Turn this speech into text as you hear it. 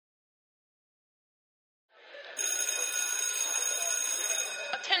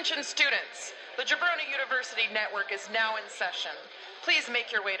Attention students, the Jabroni University Network is now in session. Please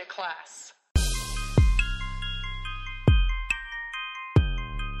make your way to class.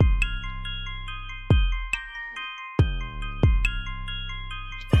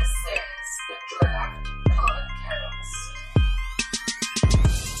 This is the Draft Podcast.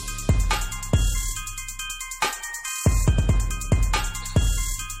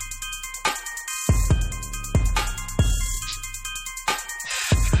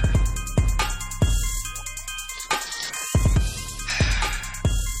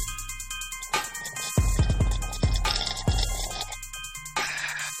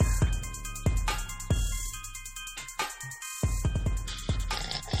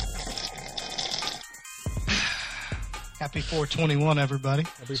 Happy 421, everybody.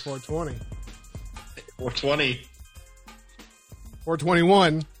 Happy 420. 420.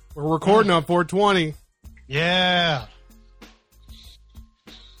 421. We're recording on 420. Yeah.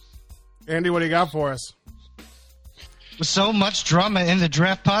 Andy, what do you got for us? With so much drama in the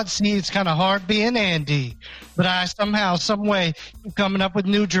draft pod, see, it's kind of hard being Andy. But I somehow, some way, keep coming up with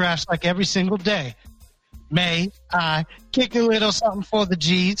new drafts like every single day. May I kick a little something for the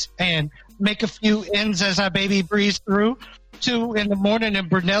G's and make a few ends as I baby breeze through? 2 in the morning and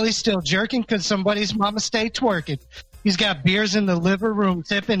Brunelli still jerking because somebody's mama stay twerking. He's got beers in the living room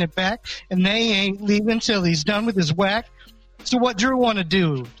tipping it back, and they ain't leaving till he's done with his whack. So what Drew want to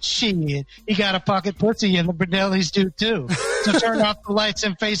do? Shit, he got a pocket pussy and the Brunellis do too. So turn off the lights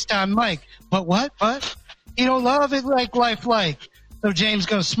and FaceTime Mike. But what? He don't love it like life like. So James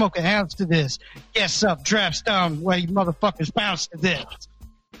gonna smoke an ounce to this. Yes up, drafts down, where you motherfuckers bounce to this.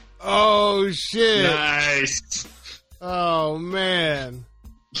 Oh, shit. Nice. Oh, man.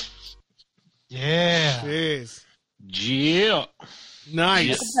 Yeah. Jeez. Yeah. Nice.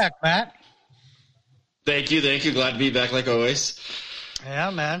 Yes. Welcome back, Matt. Thank you. Glad to be back like always. Yeah,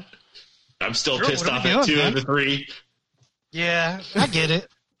 man. I'm still Drew, pissed what are off we at doing, 2 man? of the 3. Yeah, I get it.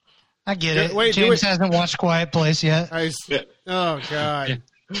 Yeah, wait, do James it. hasn't watched Quiet Place yet. Oh, God.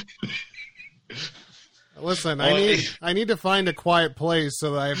 Listen, I need to find a quiet place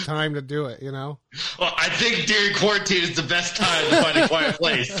so that I have time to do it, you know? Well, I think during quarantine is the best time to find a quiet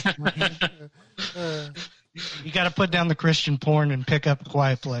place. You got to put down the Christian porn and pick up a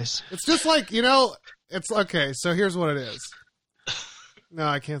Quiet Place. It's just like, you know, it's okay, so here's what it is. No,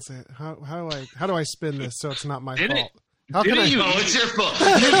 I can't say it. How do I spin this so it's not my fault? How can I? Oh, it's your fault.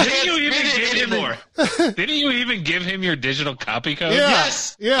 Didn't you even Spin it give him anymore. Didn't you even give him your digital copy code? Yeah.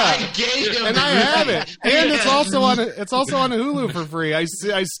 Yes. Yeah. I gave him And the I have movie. it, and it's also on Hulu for free. I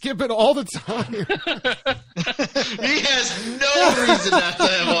skip it all the time. He has no reason not to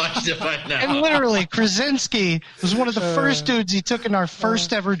have watched it by now. And literally, Krasinski was one of the first dudes he took in our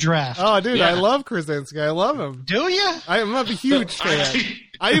first ever draft. Oh, dude, I Yeah. love Krasinski. I love him. Do you? I'm a huge fan.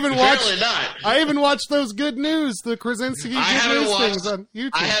 I even Apparently watched. not. I even watched those Good News, the Krasinski Good haven't News watched- things on YouTube.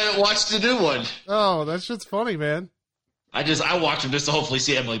 I haven't watched the new one. Oh, that shit's funny, man. I watched him just to hopefully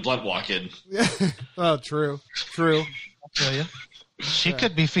see Emily Blunt walk in. Oh, true. I'll tell you. She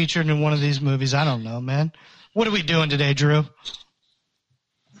could be featured in one of these movies. I don't know, man. What are we doing today, Drew?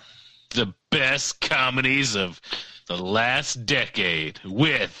 The best comedies of the last decade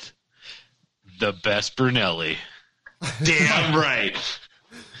with the best Brunelli. Damn right.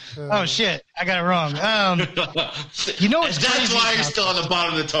 Oh, shit. I got it wrong. You know what's And that's crazy why you're about still on the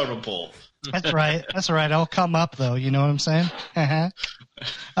bottom of the totem pole. That's right. That's all right. I'll come up, though. You know what I'm saying?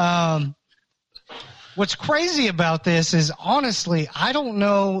 What's crazy about this is, honestly, I don't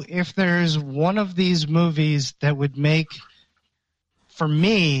know if there's one of these movies that would make, for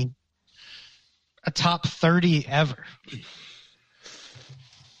me, a top 30 ever.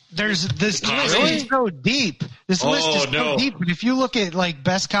 This list is so deep. This list is so deep. But if you look at like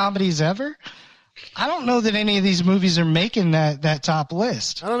best comedies ever, I don't know that any of these movies are making that top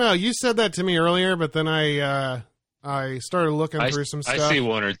list. I don't know. You said that to me earlier, but then I started looking through some stuff. I see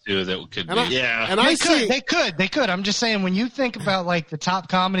one or two that could be. Yeah. And They could. I'm just saying, when you think about like the top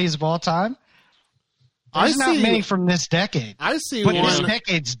comedies of all time, there's not many from this decade. I see But one. this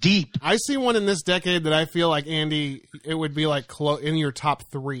decade's deep. I see one in this decade that I feel like, Andy, it would be like in your top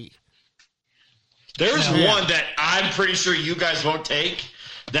 3. There's Yeah. one that I'm pretty sure you guys won't take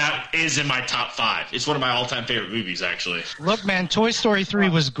that is in my top 5. It's one of my all-time favorite movies, actually. Look, man, Toy Story 3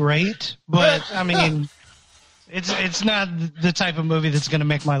 was great, but I mean, it's not the type of movie that's going to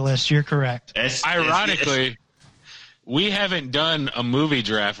make my list. You're correct. Ironically, we haven't done a movie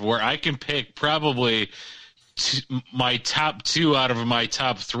draft where I can pick probably my top 2 out of my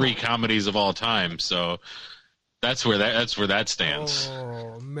top 3 comedies of all time. So that's where that stands.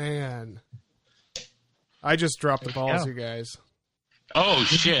 Oh man, I just dropped the balls, you guys. Oh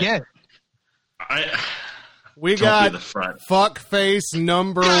shit! Yeah. We Don't got be the front. fuckface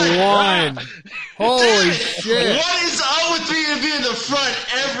number 1. Holy shit. What is up with me to be in the front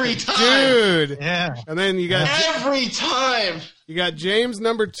every time? Dude. Yeah. And then you got Every time. you got James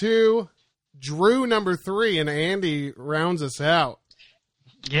number 2, Drew number 3, and Andy rounds us out.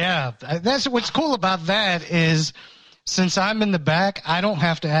 Yeah. That's what's cool about that is since I'm in the back, I don't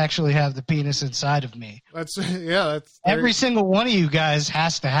have to actually have the penis inside of me. That's Every single one of you guys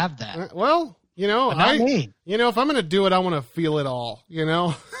has to have that. well, But not me. if I'm going to do it, I want to feel it all,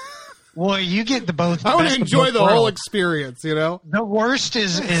 Well, you get the both. I want best to of enjoy both the whole worlds. experience, The worst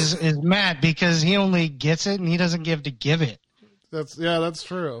is Matt because he only gets it and he doesn't give to give it. That's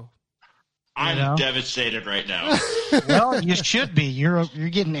true. I'm You know? devastated right now. Well, you should be. You're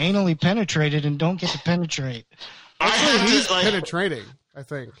getting anally penetrated and don't get to penetrate. Actually, he's to, like, penetrating, I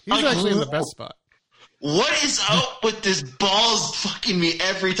think. He's Like, actually in the best spot. what is up with this balls fucking me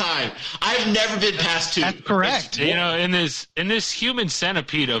every time? I've never been past 2. That's correct. You know, in this human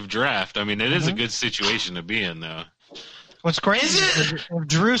centipede of draft, I mean, it is a good situation to be in, though. What's crazy is if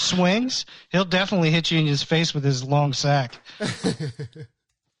Drew swings, he'll definitely hit you in his face with his long sack.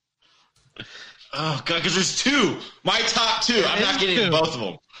 Oh god, because there's 2. My top 2. I'm not getting 2. both of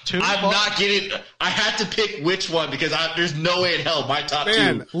them. 2 I'm balls? not getting. I had to pick which one because there's no way in hell my top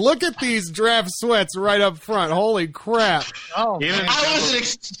Man, 2. look at these draft sweats right up front. Holy crap. Oh, Even man.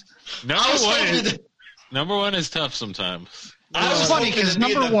 I wasn't. Number one is tough sometimes. I was It's funny hoping because to be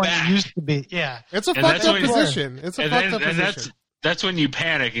in number the 1 back. used to be, yeah. It's a And fucked that's up when- position. It's a fucked up position. That's when you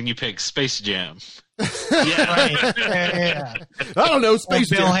panic and you pick Space Jam. Yeah. Right. Yeah. I don't know, Space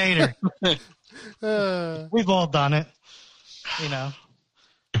Bill Jam. Hader. We've all done it,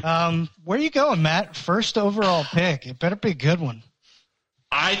 Where you going, Matt? First overall pick. It better be a good one.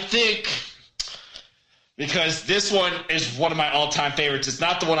 I think because this one is one of my all-time favorites. It's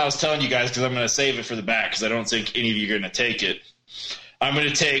not the one I was telling you guys because I'm going to save it for the back because I don't think any of you are going to take it. I'm going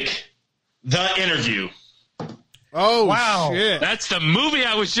to take The Interview. Oh, Wow. shit. That's the movie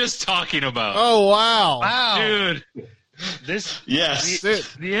I was just talking about. Oh, wow. Wow. Dude. Yes.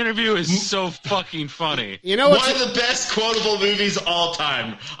 The Interview is so fucking funny. You know One what's of the best quotable movies of all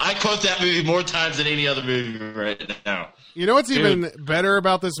time. I quote that movie more times than any other movie right now. even better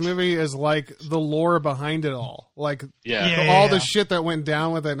about this movie is like the lore behind it all. Like Yeah. all the shit that went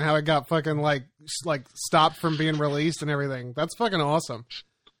down with it and how it got fucking like stopped from being released and everything. That's fucking awesome.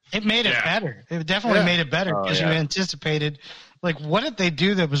 It made it Yeah. better. It definitely made it better because you anticipated, what did they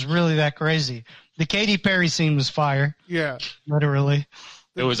do that was really that crazy? The Katy Perry scene was fire, Yeah. literally.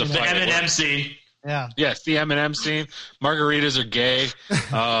 It was a The fucking Eminem scene. Yeah. Yes, the Eminem scene. Margaritas are gay.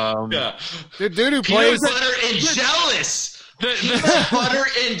 Yeah. The dude who Peanut plays butter and jealous. The Peanut butter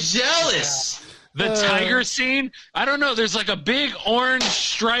and jealous. tiger scene. I don't know. There's like a big orange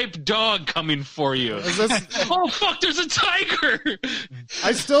striped dog coming for you. is this, Oh fuck! There's a tiger.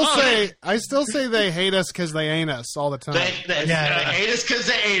 I still say they hate us because they ain't us all the time. They Yeah. hate us because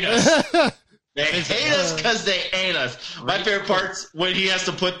they ain't us. They hate us because they ain't us. My favorite part's when he has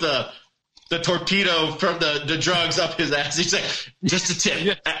to put the torpedo from the drugs up his ass. He's like, just a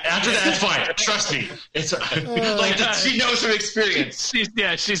tip. After that, it's fine. Trust me. It's she knows from experience.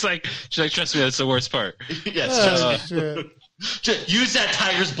 She's like, trust me, that's the worst part. Yes, trust me. Shit. Just use that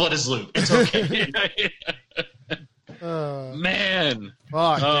tiger's blood as lube. It's okay. Man,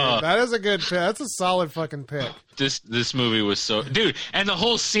 Fuck, dude. That is a good pick. That's a solid fucking pick. this movie was so dude, and the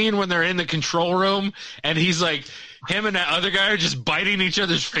whole scene when they're in the control room and he's like, him and that other guy are just biting each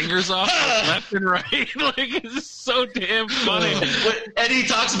other's fingers off left and right. Like it's so damn funny. And he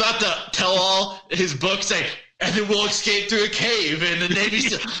talks about the tell-all, his book saying, and then we'll escape through a cave, and the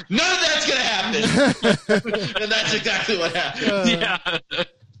Navy's none of that's gonna happen. And that's exactly what happened. Yeah.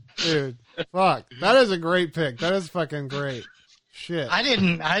 Dude, fuck. That is a great pick. That is fucking great. Shit. I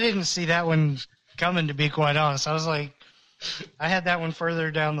didn't see that one coming, to be quite honest. I was like, I had that one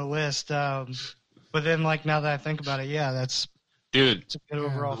further down the list. But then, now that I think about it, yeah, that's Dude, a good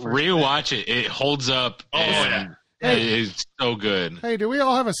overall first rewatch it. It holds up. Oh, and yeah. it's so good. Hey, do we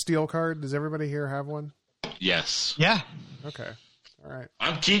all have a steel card? Does everybody here have one? Yes. pick. Yeah. Okay. All right.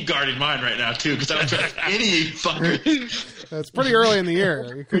 I'm keep guarding mine right now too, because I don't trust any fucker. It's pretty early in the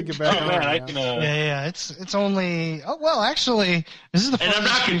year. You could get back on. Man, I now. can. Yeah. It's only. Oh well, actually, this is the And I'm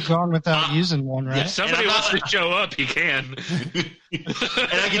first not we've gone without using one, right? If somebody And I'm wants not- to show up, he can. And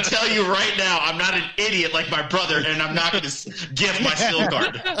I can tell you right now, I'm not an idiot like my brother, and I'm not going to gift my steel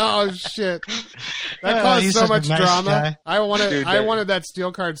card. Oh shit! That Oh, caused he's so such a much nice drama. guy. I wanted Dude, I wanted that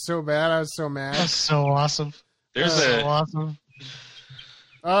steel card so bad. I was so mad. That's so awesome. There's So a awesome.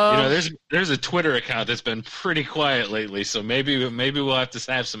 there's a Twitter account that's been pretty quiet lately, so maybe we'll have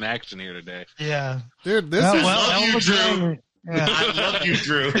to have some action here today. Yeah, dude, this is. Love you, Drew. Yeah. I love you,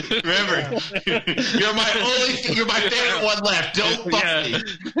 Drew. Remember, you're my favorite one left. Don't fuck me.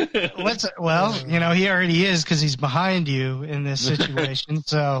 He already is because he's behind you in this situation.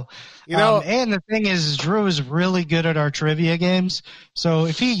 So, and the thing is, Drew is really good at our trivia games. So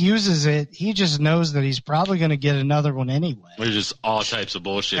if he uses it, he just knows that he's probably going to get another one anyway. There's just all types of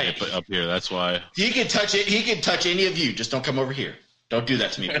bullshit up here. That's why he can touch it. He can touch any of you. Just don't come over here. Don't do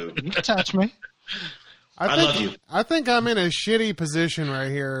that to me, boo. You can touch me. I love you. I think I'm in a shitty position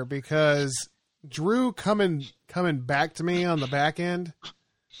right here because Drew coming back to me on the back end.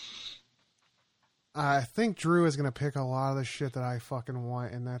 I think Drew is going to pick a lot of the shit that I fucking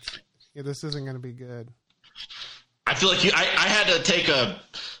want, and this isn't going to be good. I feel like I had to take a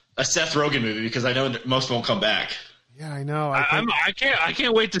Seth Rogen movie because I know most won't come back. Yeah, I know. I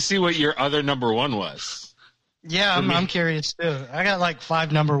can't wait to see what your other number one was. Yeah, I'm curious too. I got like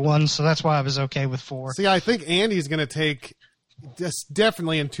 5 number ones, so that's why I was okay with 4. See, I think Andy's going to take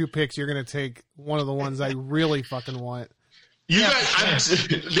definitely in 2 picks. You're going to take one of the ones I really fucking want. You guys,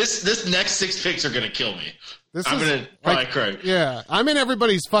 this next 6 picks are going to kill me. I'm going to probably cry. Yeah, I'm in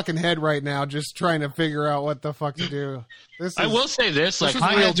everybody's fucking head right now, just trying to figure out what the fuck to do. I will say this: like,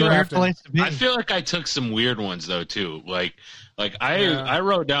 real drafting. I feel like I took some weird ones though too. I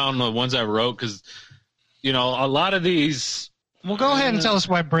wrote down the ones I wrote because. A lot of these. Well, go ahead and tell us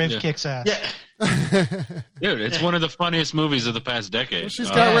why Brave kicks ass. Yeah. Dude, it's one of the funniest movies of the past decade. Well, she's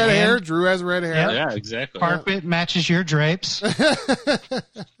got red hair. Drew has red hair. Yeah, exactly. Carpet matches your drapes.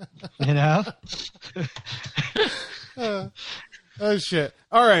 Oh shit!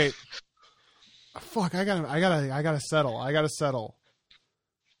 All right. Fuck! I gotta settle.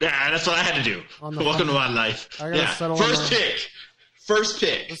 Yeah, that's what I had to do. Welcome to my life. I gotta settle. First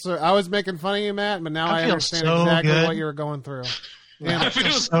pick. So I was making fun of you, Matt, but now I understand exactly what you were going through. I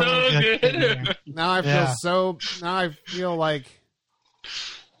feel so good. Now I feel like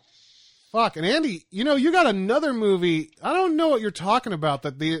fuck. And Andy, you got another movie. I don't know what you're talking about.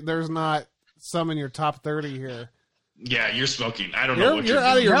 That there's not some in your top 30 here. Yeah, you're smoking. I don't know what you're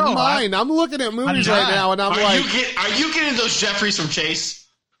out of your mind. I'm looking at movies right now, and I'm are you getting those Jeffries from Chase?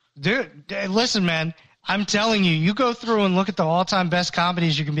 Dude, listen, man. I'm telling you, you go through and look at the all-time best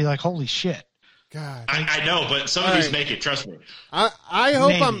comedies, you can be like, holy shit. God. I know, but some of these make it, trust me. I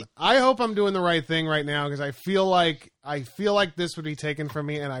hope I'm doing the right thing right now because I feel like this would be taken from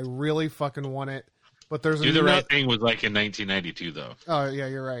me and I really fucking want it. But there's the right thing was like in 1992 though. Oh yeah,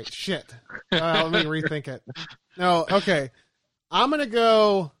 you're right. Shit. Let me rethink it. No, okay. I'm gonna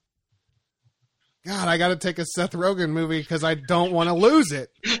go. God, I got to take a Seth Rogen movie because I don't want to lose it.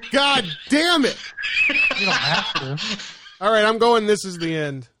 God damn it! You don't have to. All right, I'm going. This is the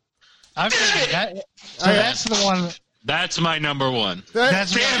end. That's the one. That's my number one.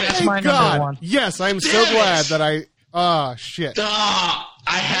 That's my number one. Yes, I'm so glad that I. Oh shit! I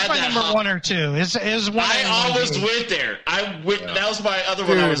had my that number 1 or 2. It was one. I almost went there. That was my other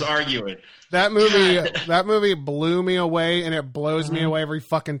one. I was arguing. That movie blew me away, and it blows me away every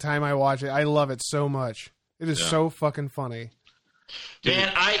fucking time I watch it. I love it so much. It is so fucking funny.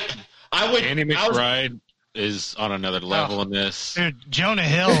 Man, I would. Andy McBride is on another level in this. Dude, Jonah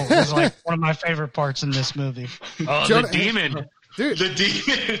Hill is like one of my favorite parts in this movie. Oh, the demon. Dude, the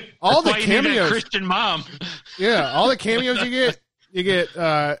demon. All the cameos. Christian mom. Yeah, all the cameos you get. You get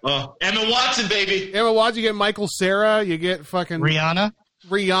Emma Watson, baby. Emma Watson. You get Michael Cera. You get fucking Rihanna.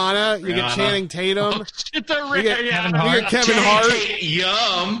 You get Channing Tatum. Oh, shit, you get Kevin Hart.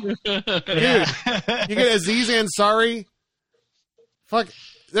 Yum. Dude, you get Aziz Ansari. Fuck.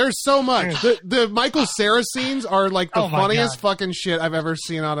 There's so much. The Michael Cera scenes are like the funniest fucking shit I've ever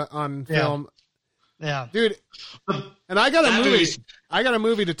seen on film. Yeah. Dude. And I got a movie. I got a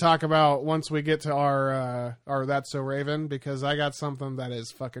movie to talk about once we get to our That's So Raven because I got something that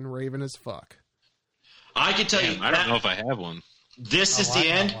is fucking Raven as fuck. I can tell you. I don't know if I have one. This is the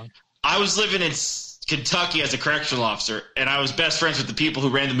end. I was living in Kentucky as a correctional officer, and I was best friends with the people who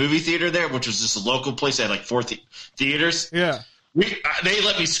ran the movie theater there, which was just a local place. They had like 4 theaters. Yeah. They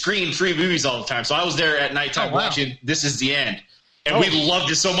let me screen free movies all the time, so I was there at nighttime watching This Is the End. And we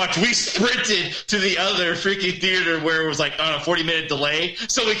loved it so much. We sprinted to the other freaking theater where it was like on a 40-minute delay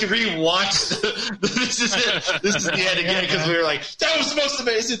so we could rewatch This Is It. This Is the End again because we were like, that was the most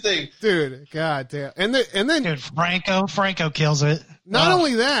amazing thing. Dude, god damn. And then dude, Franco kills it. Not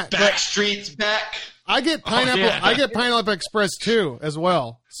only that, Backstreet's back. I get Pineapple I get Pineapple Express too as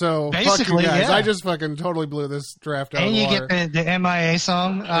well. So basically, fuck you guys. yeah. I just fucking totally blew this draft out and of the you water. get the MIA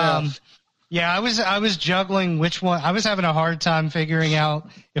song. Yeah, I was juggling which one. I was having a hard time figuring out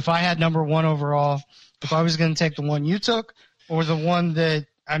if I had number 1 overall, if I was going to take the one you took, or the one that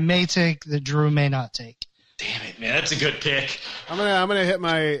I may take that Drew may not take. Damn it, man! That's a good pick. I'm gonna hit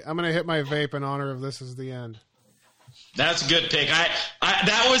my vape in honor of This Is the End. That's a good pick. I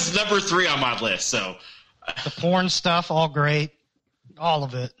that was number 3 on my list. So The porn stuff, all great, all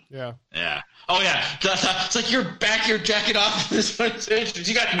of it. Yeah. yeah. Oh yeah, it's like you're back here jacking off. You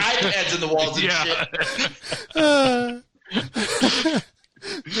got iPads in the walls and shit.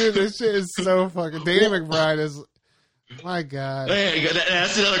 Dude, this shit is so fucking. Danny McBride is. My God. There you go.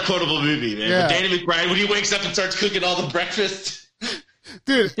 That's another quotable movie, man. Yeah. But Danny McBride, when he wakes up and starts cooking all the breakfast.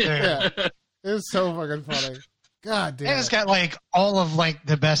 Dude, yeah. It's so fucking funny. God damn. And it's got like all of like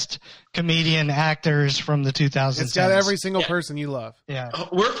the best comedian actors from the 2010s. It's got every single person you love. Yeah.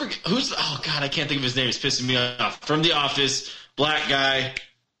 Who's? Oh God, I can't think of his name. It's pissing me off. From The Office, black guy.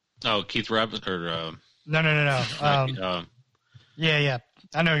 Oh, Keith Robinson or No. Yeah.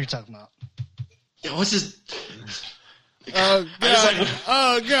 I know what you're talking about. Yeah, what's his? Oh God.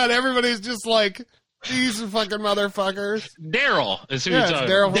 Oh God. Everybody's just like these fucking motherfuckers. Daryl is who Yeah, you're it's talking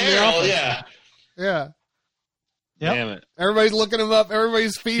Daryl about. from The Office. Yeah. Yeah. Yep. Damn it. Everybody's looking him up.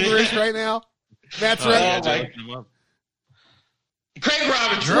 Everybody's feverish right now. That's right. Yeah, my- look him up. Craig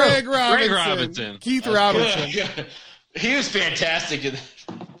Robinson. Craig Robinson. Craig Robinson. Keith Robinson. Yeah. He was fantastic.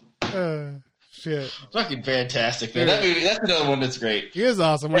 Shit. Fucking fantastic, man. Yeah. That movie. That's another one that's great. He is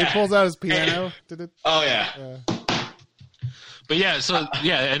awesome. When he Yeah. pulls out his piano. Oh yeah. But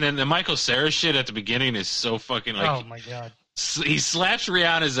and then the Michael Cera shit at the beginning is so fucking like Oh my God. he slaps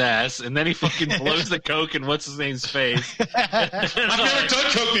Rihanna's ass and then he fucking blows the coke in what's his name's face. I've never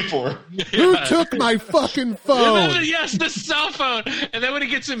done coke before. Who took my fucking And phone? then, yes, the cell phone. And then when he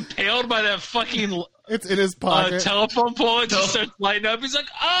gets impaled by that fucking It's in his pocket. telephone pole, it just starts lighting up. He's like,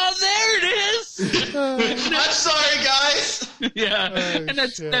 "Oh, there it is!" I'm sorry, guys. Yeah, Oh, and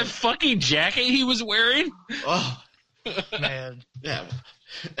that's shit. that fucking jacket he was wearing. Oh Man. yeah.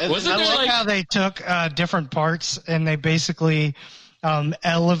 Wasn't I there like like how they took different parts and they basically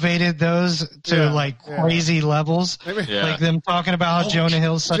elevated those to Yeah, like yeah. crazy levels. Yeah. Like them talking about how Jonah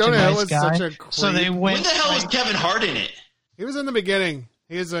Hill's such Jonah a Hill nice was guy. such a So they creep. went. When the hell was like, Kevin Hart in it? He was in the beginning.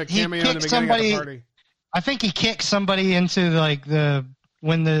 He is a cameo in the kicked beginning of the somebody- party. I think he kicked somebody into like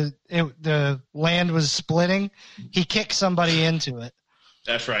when the land was splitting. He kicked somebody into it.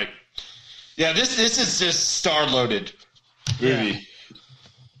 That's right. Yeah, this is just star-loaded movie.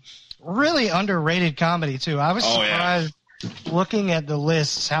 Really underrated comedy too. I was Oh, yeah. surprised looking at the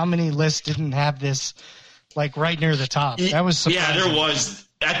lists how many lists didn't have this like right near the top. That was surprising. Yeah, there was.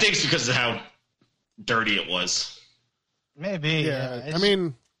 I think it's because of how dirty it was. Maybe. Yeah, it's- I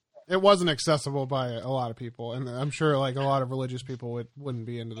mean, it wasn't accessible by a lot of people, and I'm sure like a lot of religious people wouldn't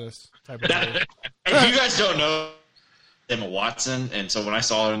be into this type of movie. If you guys don't know Emma Watson, and so when I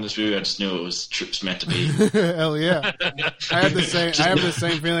saw her in this movie, I just knew it was meant to be. Hell yeah! I have the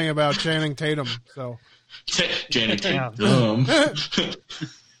same feeling about Channing Tatum. So Channing Yeah. Tatum.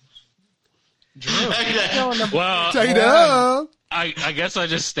 well, Tatum. I guess I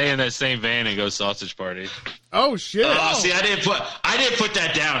just stay in that same vein and go Sausage Party. Oh shit! See, I didn't put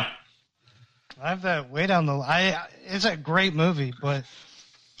that down. I have that way down the. It's a great movie, but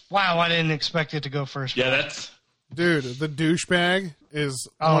wow, I didn't expect it to go first. Yeah, that's. Dude, the douchebag is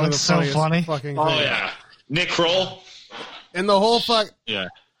Oh, one of the it's so funniest funny. fucking Oh things. yeah, Nick Kroll. And the whole Yeah.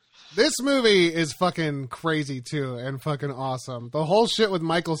 this movie is fucking crazy too, and fucking awesome. The whole shit with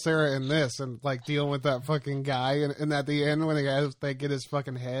Michael Cera in this, and like dealing with that fucking guy, and at the end when they get his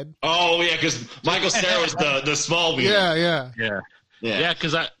fucking head. Oh yeah, because Michael Cera was the small beat. Yeah. Yeah. yeah. Yeah,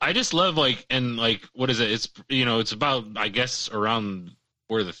 because I just love like what is it? It's it's about I guess around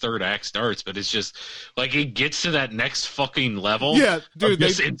where the third act starts, but it's just like it gets to that next fucking level. Yeah, dude, of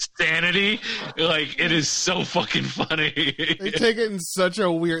this insanity. Like it is so fucking funny. They take it in such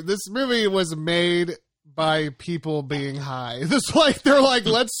a weird. This movie was made by people being high. This like they're like,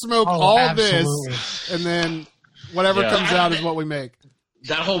 let's smoke Oh, all absolutely. this, and then whatever Yeah. comes out is what we make.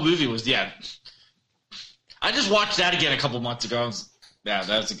 That whole movie was I just watched that again a couple months ago. Yeah,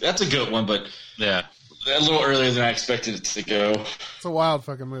 that's a good one, but Yeah. a little earlier than I expected it to go. It's a wild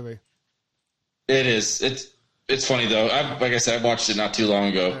fucking movie. It is. It's funny though. Like I said, I watched it not too long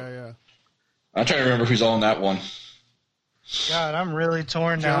ago. Yeah. I'm trying to remember who's all in that one. God, I'm really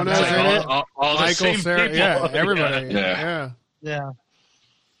torn now. Jonah's It's like in it. all the Michael same Cera, people. yeah, everybody, Yeah. Yeah.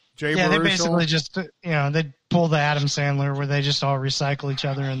 Jay Yeah, they Baruchel. basically just they pull the Adam Sandler where they just all recycle each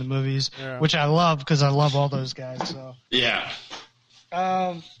other in the movies, Yeah. which I love because I love all those guys. So, Yeah.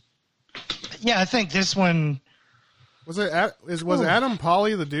 yeah, I think this one Was Adam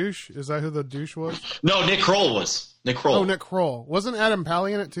Pally the douche? Is that who the douche was? No, Nick Kroll was. Nick Kroll. Oh, Nick Kroll. Wasn't Adam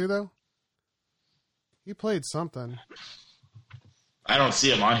Pally in it too, though? He played something. I don't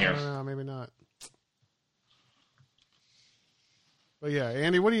see him on I here. don't know, maybe not. But yeah,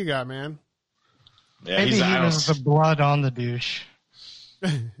 Andy, what do you got, man? Yeah, Maybe he's he was the blood on the douche.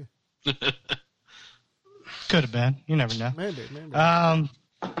 Could have been. You never know. Maybe. All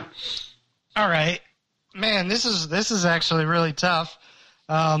right, man. This is actually really tough.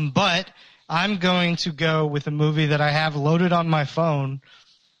 But I'm going to go with a movie that I have loaded on my phone,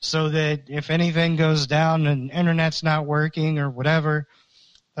 so that if anything goes down and internet's not working or whatever,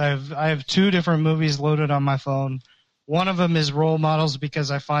 I have two different movies loaded on my phone. One of them is Role Models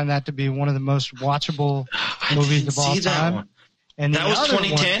because I find that to be one of the most watchable movies of all time. One. And that was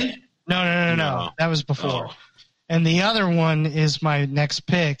 2010? No. That was before. Oh. And the other one is my next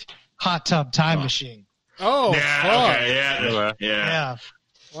pick, Hot Tub Time Machine. Oh, yeah, fuck. okay, yeah. Yeah.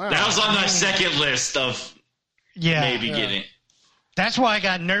 Wow. That was on my second list of maybe getting. That's why I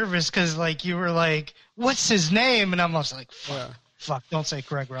got nervous because, like, you were like, "What's his name?" And I was like, "Fuck, don't say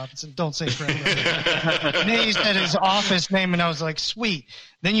Craig Robinson. Don't say Craig Robinson." And then you said his office name, and I was like, "Sweet."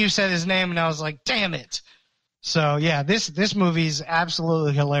 Then you said his name, and I was like, "Damn it!" So yeah, this movie is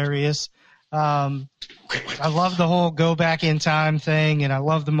absolutely hilarious. I love the whole go back in time thing, and I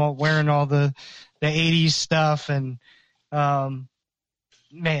love them all wearing all the 80s stuff, and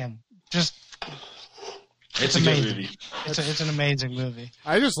man, just It's a amazing. good movie. It's an amazing movie.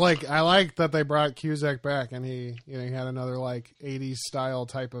 I like that they brought Cusack back, and he had another like 80s style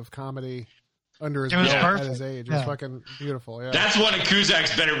type of comedy under his It was belt at perfect. his age. It was fucking beautiful. Yeah, That's one of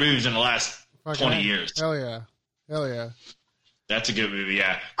Cusack's better movies in the last Fucking 20 years. Hell yeah. That's a good movie,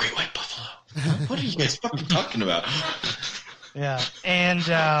 yeah. Great White Buffalo. What are you guys fucking talking about? Yeah, and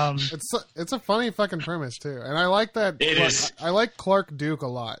It's a funny fucking premise too, and I like that. It is. I like Clark Duke a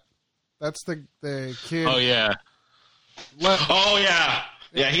lot. That's the kid. Oh yeah. Oh, yeah.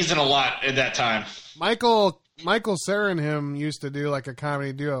 Yeah, he's in a lot at that time. Michael Cera and him used to do like a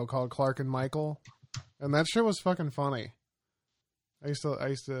comedy duo called Clark and Michael, and that shit was fucking funny. I used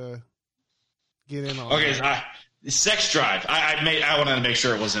to get in on. Okay, that. Sex Drive. I wanted to make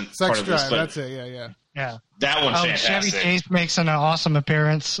sure it wasn't part Sex of this, Drive. but That's it. Yeah. that one's Chevy fantastic. Chase makes an awesome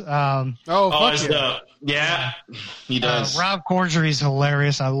appearance. Fuck yeah. He does. Rob Corddry's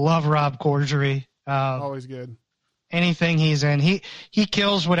hilarious. I love Rob Corddry. Always good. Anything he's in, he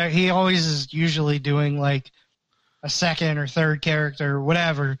kills whatever. He always is usually doing like a second or third character or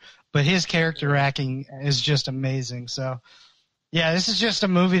whatever, but his character acting is just amazing. So, yeah, this is just a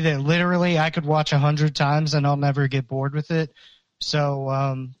movie that literally I could watch 100 times and I'll never get bored with it. So,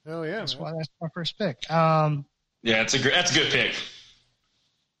 Hell yeah. that's why that's my first pick. Yeah, that's a good pick.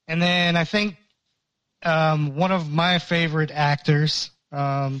 And then I think one of my favorite actors,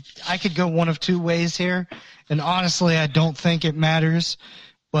 I could go one of two ways here, and honestly, I don't think it matters,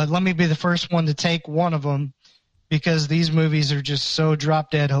 but let me be the first one to take one of them because these movies are just so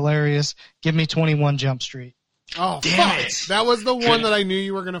drop-dead hilarious. Give me 21 Jump Street. Oh, Damn fuck. it. That was the one that I knew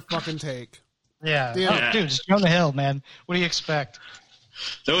you were going to fucking take. Yeah. Yeah. Oh, dude, it's Jonah Hill, man. What do you expect?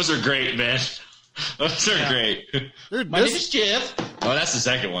 Those are great, man. Those are great. Dude, My name is Jeff. Oh, that's the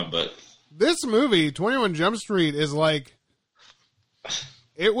second one, but this movie, 21 Jump Street, is like,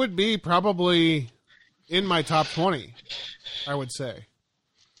 it would be probably in my top 20, I would say.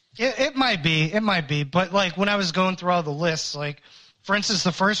 It might be, but like when I was going through all the lists, like for instance,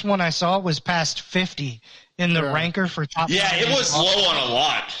 the first one I saw was past 50 in the ranker for top. yeah, it was low on a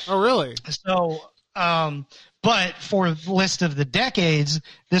lot. Oh, really? So, but for the list of the decades,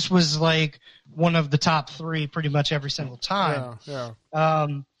 this was like one of the top three pretty much every single time. Yeah.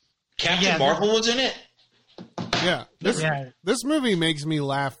 Captain Marvel was in it. Yeah. This movie makes me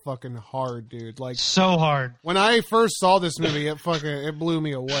laugh fucking hard, dude. Like, So hard. when I first saw this movie, it blew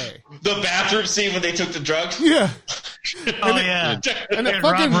me away. The bathroom scene when they took the drugs. Yeah. Oh, yeah. And it Dude,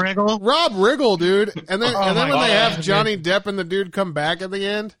 fucking Rob Riggle? dude. And then when my they God, have Johnny Depp and the dude come back at the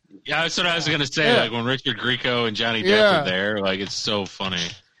end. Yeah, that's what I was gonna say. Yeah. Like when Richard Grieco and Johnny Depp Yeah. are there, like it's so funny.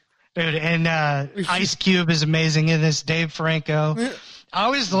 Dude, and Ice Cube is amazing in this. Dave Franco. I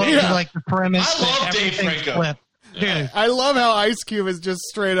always love like the premise. I love that Dave everything's Franco. flipped. Dude, I love how Ice Cube is just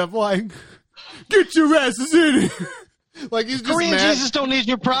straight up like, get your asses in here. Like he's just Korean mad. Jesus don't need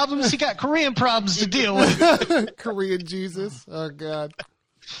your problems. He got Korean problems to deal with. Korean Jesus. Oh, God.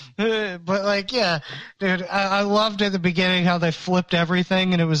 But like, yeah, dude, I loved at the beginning how they flipped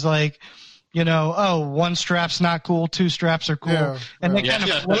everything, and it was like, you know, oh, one strap's not cool, two straps are cool, Yeah, and they yeah. kind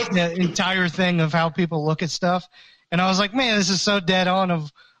of flipped the entire thing of how people look at stuff. And I was like, man, this is so dead on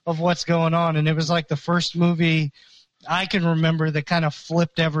of what's going on. And it was like the first movie I can remember that kind of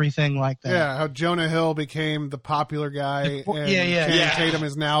flipped everything like that. Yeah, how Jonah Hill became the popular guy, and Yeah. Channing Yeah. Tatum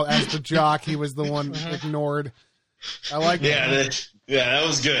is now as the jock. He was the one ignored. I like that. That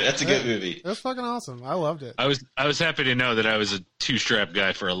was good. That's a good movie. It was fucking awesome. I loved it. I was happy to know that I was a two-strap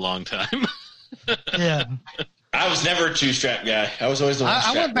guy for a long time. Yeah. I was never a two-strap guy. I was always the one.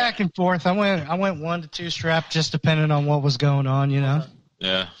 I went back and forth. I went 1 to 2 strap, just depending on what was going on. You know.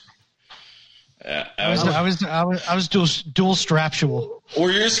 Yeah. Yeah, I was dual straptual.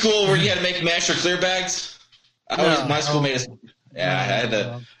 Were your school where you had to make mesh or clear bags? My school made us. Yeah, I had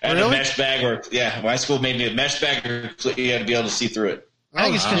a mesh bag, or my school made me a mesh bag, or you had to be able to see through it. I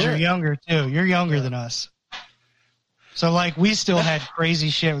think it's because you're younger too. You're younger than us. So like we still had crazy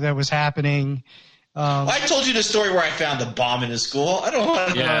shit that was happening. I told you the story where I found the bomb in the school. I don't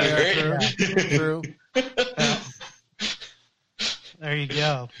want to hear it. True. There you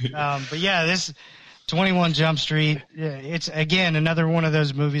go. But yeah, this 21 Jump Street, it's again another one of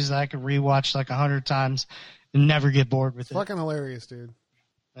those movies that I could rewatch like 100 times and never get bored with it. Fucking hilarious, dude.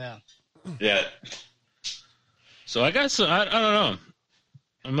 Yeah. Yeah. So I got some. I don't know.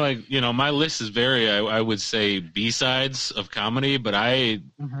 I'm like, my list is very, I would say, B-sides of comedy, but I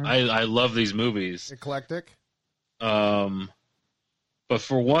love these movies. Eclectic. But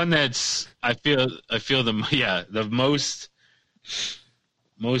for one that's, I feel the most.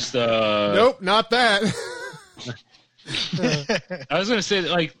 Nope, not that. I was gonna say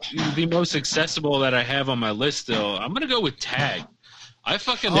like the most accessible that I have on my list. Still, I'm gonna go with Tag. I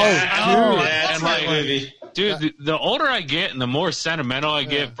fucking that's my movie. Dude, the older I get and the more sentimental I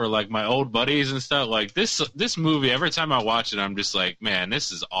get for like my old buddies and stuff, like this movie, every time I watch it, I'm just like, man,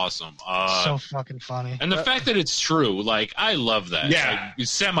 this is awesome. So fucking funny. And the fact that it's true, like I love that. Yeah. Like,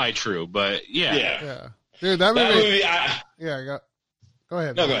 it's semi-true, but Yeah. Dude, that movie. Go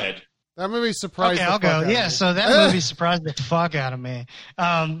ahead. No, go ahead. That movie surprised Okay, the I'll fuck out go. of Yeah, me. so that movie surprised the fuck out of me.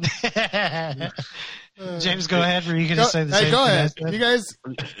 James, go ahead. Were you going to say the same go thing? ahead. You guys.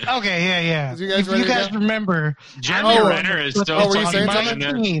 Okay, yeah. You guys If ready you to guys go? remember, Jeremy Renner is still were you talking saying about something?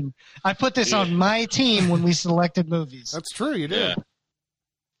 it. my team. I put this on my team when we selected movies. That's true. You did. Yeah.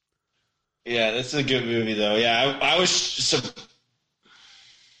 Yeah, that's a good movie, though. Yeah, I was.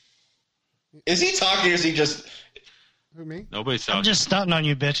 Is he talking, or is he just? Who, me? Nobody's I'm talking. just stunting on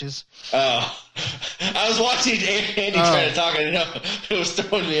you, bitches. Oh, I was watching Andy try to talk, and it was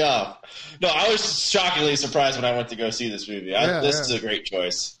throwing me off. No, I was shockingly surprised when I went to go see this movie. This is a great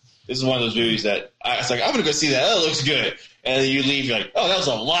choice. This is one of those movies that I was like, I'm going to go see that. That looks good. And then you leave, you're like, oh, that was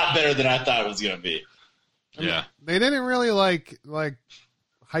a lot better than I thought it was going to be. Yeah. They didn't really like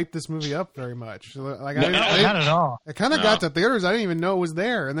hype this movie up very much. Like, Not at all. I kind of got to theaters. I didn't even know it was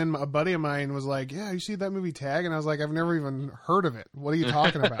there. And then a buddy of mine was like, yeah, you see that movie Tag? And I was like, I've never even heard of it. What are you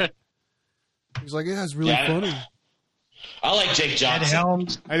talking about? He's like, yeah, it's really funny. I like Jake Ed Johnson.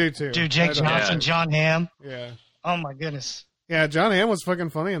 Helms. I do too. Dude, Jake Johnson, John Hamm. Yeah. Oh, my goodness. Yeah, John Hamm was fucking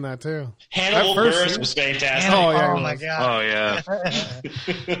funny in that too. Hannibal That first Buress scene- was fantastic. Oh, yeah, Oh, he my was. God. Oh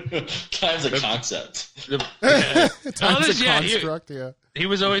yeah. Times a concept. Times a yeah, construct, yeah. He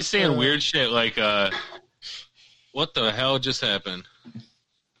was always saying weird shit like, "What the hell just happened?"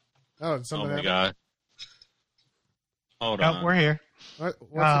 Oh, did Oh something my happen? god! Hold No, on. we're here. What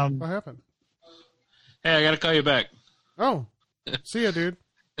happened? Hey, I gotta call you back. Oh, see ya, dude.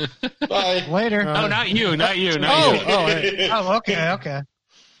 Bye. Later. Oh, not you, not you, Oh, not you. hey. Oh, okay.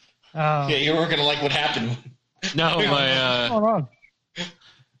 Yeah, you weren't gonna like what happened. No, Hold on.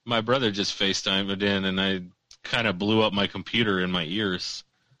 my brother just FaceTimed in, and I kind of blew up my computer in my ears.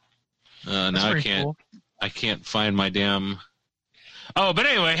 Now That's I pretty can't. cool. I can't find my damn. Oh, but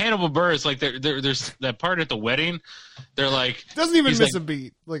anyway, Hannibal Buress, like there's that part at the wedding. They're like, Doesn't even he's miss like- a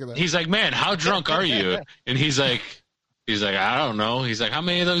beat. Look at that. he's like, man, how drunk are you? And he's like, I don't know. He's like, how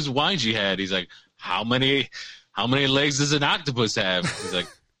many of those wines you had? He's like, how many legs does an octopus have? He's like,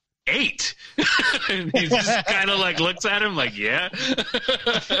 8. And he just kind of like looks at him like, yeah.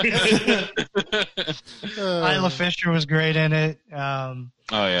 Isla Fisher was great in it. Oh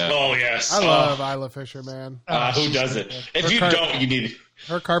yeah. Oh yes. I love Isla Fisher, man. Who doesn't? If you don't, you need.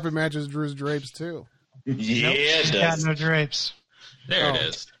 Her carpet matches Drew's drapes too. Yeah, it She's got does. no drapes. There it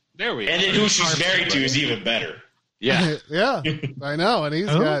is. There we go. And then who she's married to is even better. Yeah. Yeah, I know, and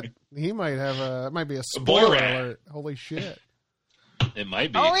Who? he might have that might be a boy spoiler rat. alert. Holy shit. It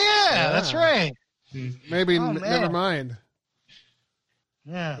might be. Oh yeah, that's right. Maybe Oh, man. never mind.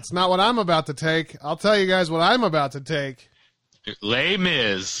 Yeah. It's not what I'm about to take. I'll tell you guys what I'm about to take. Les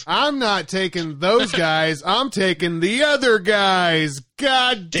Mis. I'm not taking those guys. I'm taking the other guys.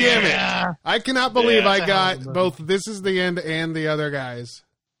 God damn it. Yeah. I cannot believe Yeah, I that's a hell of a got movie. both This Is the End and the other guys.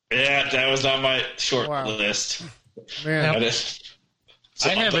 Yeah, that was on my short Wow. list. Man, That is. I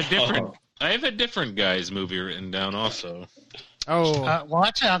have a different guy's movie written down also. oh,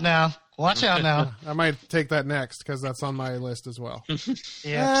 Watch out now. Watch out now. I might take that next because that's on my list as well.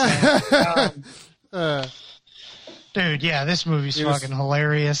 Yeah. Uh, Dude, yeah, this movie's It was- fucking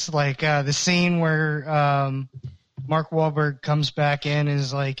hilarious. Like the scene where Mark Wahlberg comes back in and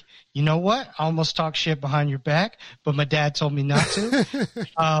is like, you know what? I almost talked shit behind your back, but my dad told me not to.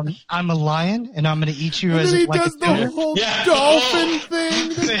 I'm a lion, and I'm going to eat you and as then he like does a the tuna. whole Yeah. dolphin thing.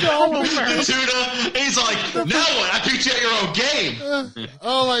 The dolphin. The tuna. He's like, now what? I beat you at your own game.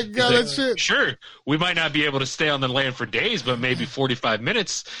 Oh my god, that shit. Sure, we might not be able to stay on the land for days, but maybe 45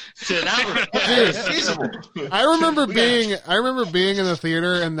 minutes To an hour. Dude. It's feasible. I remember being in the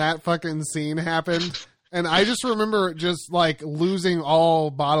theater and that fucking scene happened. And I just remember just like losing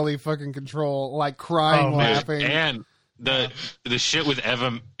all bodily fucking control, like crying, Oh, man. laughing. And the shit with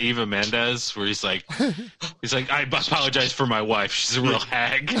Eva Mendes, where he's like, I apologize for my wife. She's a real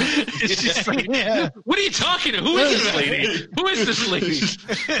hag. It's just like, Yeah. what are you talking to? Who is this lady? Who is this lady?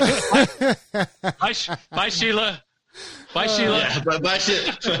 Bye, Sheila. Bye, Sheila. Yeah, but my shit.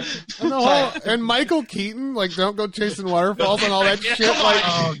 And, the whole, and Michael Keaton, like, don't go chasing waterfalls and all that shit. Come on. Like,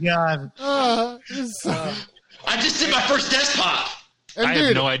 Oh, God. it's- I just did my first desktop. and I dude,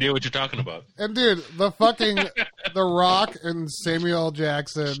 have no idea what you're talking about. and dude, the fucking The Rock and Samuel L.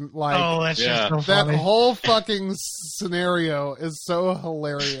 Jackson, like, Oh, that's Yeah. just so that funny. whole fucking scenario is so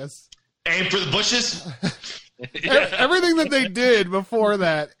hilarious. Aim for the bushes. Everything that they did before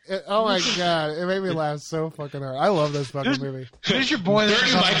that, oh my god, it made me laugh so fucking hard. I love this fucking movie. Who's your boy? that Dirty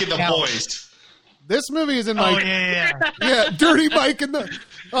was on Mike and the couch? boys. This movie is in my Oh, yeah. yeah, Dirty Mike and the. Is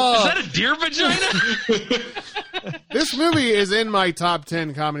Oh, that a deer vagina? this movie is in my top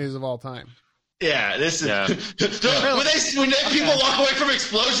 10 comedies of all time. Yeah, this is. Yeah. When people walk away from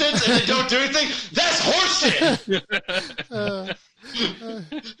explosions and they don't do anything, that's horseshit.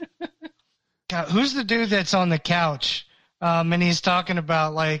 God, who's the dude that's on the couch? And he's talking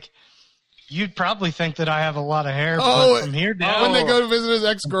about, like, you'd probably think that I have a lot of hair, Oh, but from here down, When they go to visit his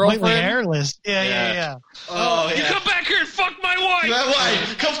ex completely girlfriend, hairless. Yeah. Oh, You yeah. come back here and fuck my wife. My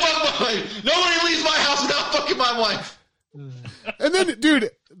wife. Come fuck my wife. Nobody leaves my house without fucking my wife. and then, dude,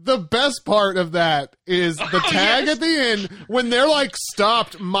 the best part of that is the tag yes. at the end when they're like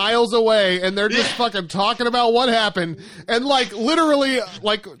stopped miles away and they're just fucking talking about what happened, and like literally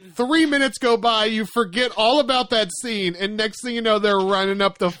like 3 minutes go by, you forget all about that scene, and next thing you know, they're running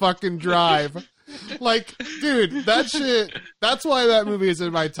up the fucking drive. Like, dude, that shit. That's why that movie is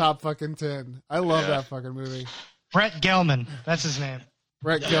in my top fucking 10. I love that fucking movie. Brett Gelman. That's his name.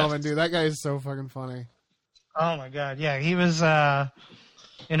 Brett Gelman, dude, that guy is so fucking funny. Oh, my God. Yeah, he was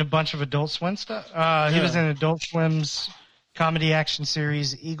in a bunch of Adult Swim stuff. He was in Adult Swim's comedy action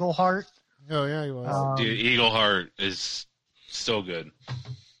series Eagle Heart. Oh yeah, he was. Dude, Eagle Heart is so good.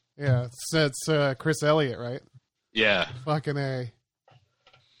 Yeah, it's Chris Elliott, right? Yeah. Fucking A.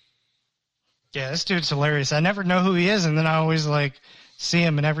 Yeah, this dude's hilarious. I never know who he is, and then I always, like, see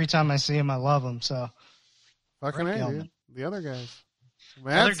him, and every time I see him, I love him. So, Fucking Brett A, Gelman. dude. The other guys.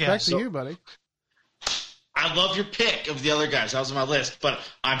 Matt, back guys. to you, buddy. I love your pick of the other guys. That was on my list, but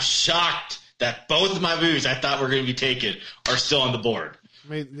I'm shocked that both of my movies I thought were going to be taken are still on the board.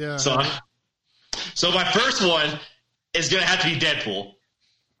 I mean, yeah. So my first one is going to have to be Deadpool.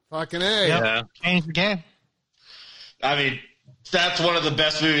 Fucking A. Yep. Yeah. change the game. I mean, that's one of the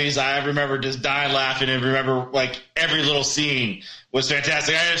best movies. I remember just dying laughing and remember like every little scene was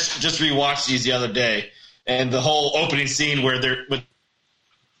fantastic. I just rewatched these the other day, and the whole opening scene where they're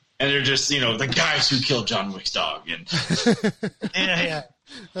just, you know, the guys who killed John Wick's dog, and Yeah.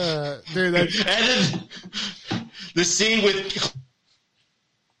 Dude, that, and then the scene with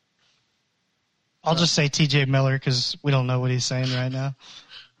I'll just say TJ Miller because we don't know what he's saying right now.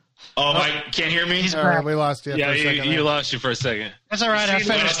 I can't hear me. He's all right, back. we lost you. Yeah, for a second you there. lost you for a second. That's all right. I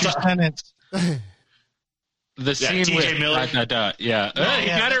finished your sentence. The scene TJ with Miller. Yeah. Oh, You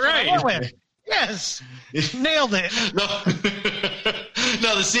yeah. got it right. Yes. Nailed it. No,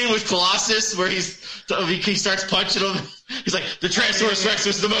 no, the scene with Colossus where he starts punching him. He's like, the Tyrannosaurus Rex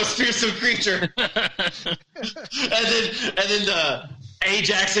was the most fearsome creature. and then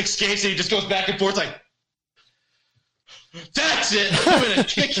Ajax escapes and he just goes back and forth like, that's it. I'm gonna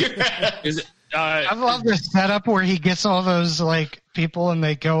kick your ass. Is it, I love the setup where he gets all those like people and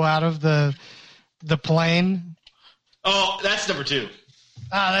they go out of the plane. Oh, that's number 2.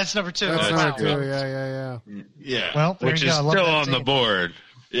 Ah, that's number 2. That's Oh, number wow. 2. Yeah. Yeah. Well, there which you is go. I love still that on the scene. board.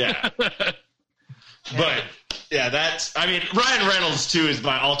 Yeah. But yeah, that's. I mean, Ryan Reynolds too is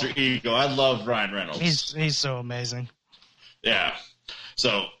my alter ego. I love Ryan Reynolds. He's so amazing. Yeah.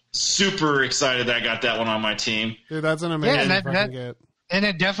 So super excited that I got that one on my team. Dude, that's an amazing fucking get. And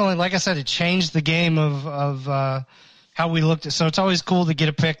it definitely, like I said, it changed the game of how we looked at. So it's always cool to get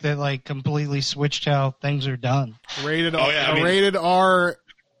a pick that like completely switched how things are done. Rated R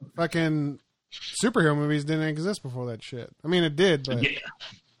fucking superhero movies didn't exist before that shit. I mean, it did, but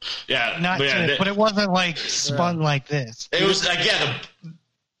but it wasn't like spun like this. It was again.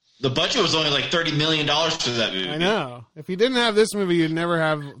 The budget was only like $30 million for that movie. I know. If you didn't have this movie, you'd never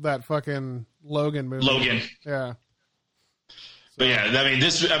have that fucking Logan movie. Logan. Yeah. But yeah,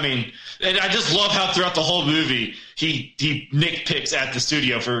 and I just love how throughout the whole movie he nitpicks at the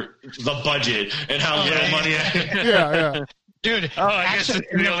studio for the budget and how little money. Yeah. Dude, I guess it's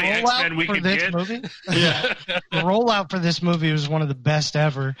the only X-Men we could get. Movie, Yeah. the rollout for this movie was one of the best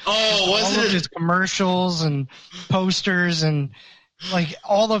ever. Oh, wasn't all it? of his commercials and posters and like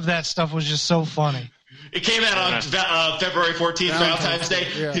all of that stuff was just so funny. It came out on February 14th, Valentine's Day.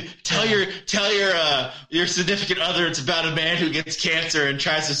 Yeah. Tell your significant other it's about a man who gets cancer and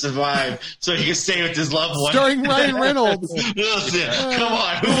tries to survive so he can stay with his loved one. Starring Ryan Reynolds. Listen, come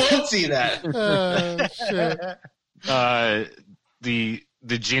on, who won't see that? Shit.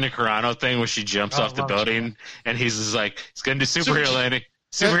 The Gina Carano thing where she jumps off the building and he's just like, he's going to do superhero landing.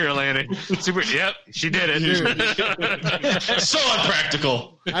 Superhero landing. Yep, she did it. So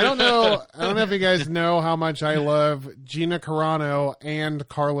unpractical. I don't know if you guys know how much I love Gina Carano and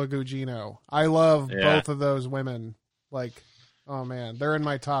Carla Gugino. I love both of those women. Like, oh man, they're in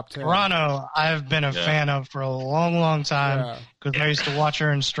my top 10. Carano, I've been a fan of for a long, long time because I used to watch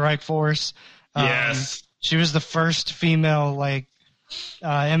her in Strike Force. Yes. She was the first female like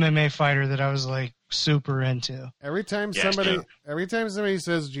MMA fighter that I was like super into. Every time somebody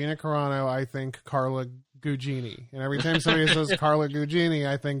says Gina Carano, I think Carla Gugini. And every time somebody says Carla Gugini,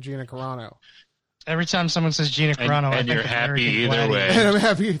 I think Gina Carano. Every time someone says Gina Carano, I and think you're happy American either Gladiator. way. And I'm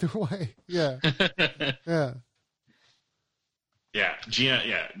happy either way. Yeah. Yeah. Yeah, Gina.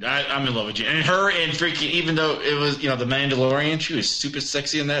 Yeah, I'm in love with Gina. And her and freaking, even though it was, the Mandalorian, she was super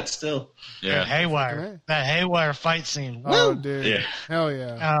sexy in that still. Yeah. Haywire. That Haywire fight scene. Oh, Woo! dude. Yeah. Hell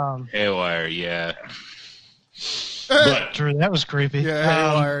yeah. Haywire, yeah. But True, that was creepy. Yeah,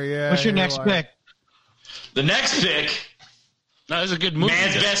 Haywire, yeah. What's your next Haywire. pick? the next pick, That was a good movie.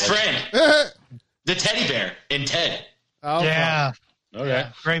 man's best friend, the teddy bear in Ted. Oh, Yeah. Okay.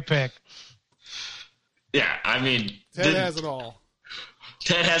 Yeah, great pick. Yeah, I mean, Ted has it all.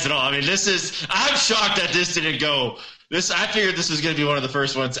 Ted has it all. I mean, I'm shocked that this didn't go. I figured this was going to be one of the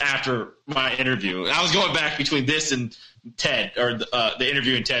first ones after my interview. I was going back between this and Ted, or the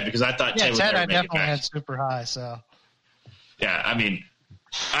interview and Ted, because I thought Ted would Ted never I make it definitely back. had super high, so. Yeah, I mean,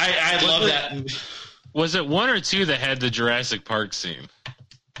 I love that. Was it one or two that had the Jurassic Park scene?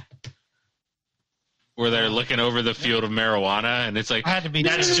 Where they're looking over the field of marijuana, and it's like, Had to be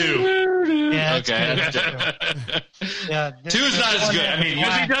That's two. Yeah, that's okay. good. Yeah, Two's not as good. I mean,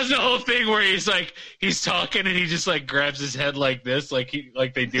 he does the whole thing where he's talking and he just like grabs his head like this, like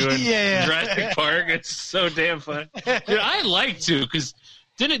they do in Yeah. Jurassic Park. It's so damn fun. Dude, I like two because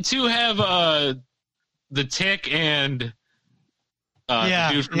didn't two have the Tick and the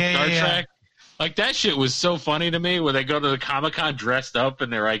dude from Star Trek? Like that shit was so funny to me where they go to the Comic-Con dressed up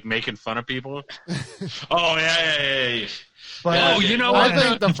and they're like making fun of people. Oh yeah. But, you know I what?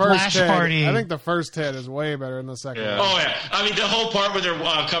 think the first Flash Ted. Party. I think the first Ted is way better than the second. Yeah. one. Oh yeah. I mean, the whole part where they're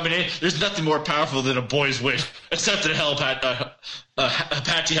coming in. There's nothing more powerful than a boy's wish, except an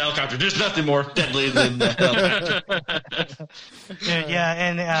Apache helicopter. There's nothing more deadly than that. yeah,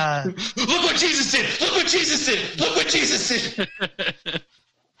 and Look what Jesus did! Look what Jesus did! Look what Jesus did!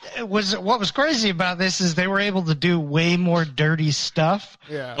 what was crazy about this is they were able to do way more dirty stuff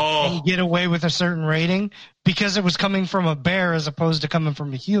Yeah. Oh, and get away with a certain rating because it was coming from a bear as opposed to coming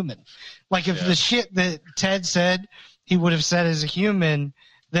from a human. Like if the shit that Ted said he would have said as a human,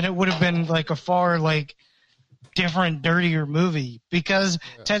 then it would have been like a far like different, dirtier movie. Because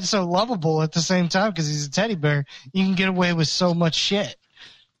Ted's so lovable at the same time because he's a teddy bear, you can get away with so much shit.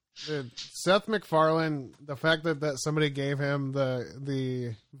 Dude, Seth MacFarlane, the fact that somebody gave him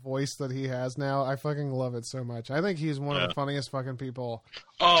the voice that he has now, I fucking love it so much. I think he's one of the funniest fucking people.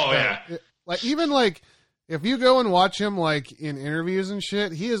 oh yeah. If you go and watch him like in interviews and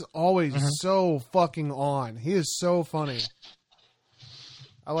shit, he is always so fucking on. He is so funny.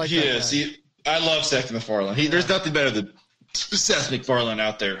 I like He that is. guy. I love Seth MacFarlane. There's nothing better than Seth MacFarlane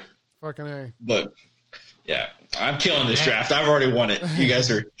out there. Fucking A. But yeah, I'm killing this draft. I've already won it. You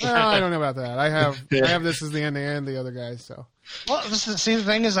guys are. Well, I don't know about that. I have this as the end and the other guys, so. Well, see, the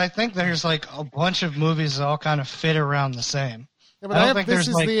thing is, I think there's like a bunch of movies that all kind of fit around the same. Yeah, but I don't have think this there's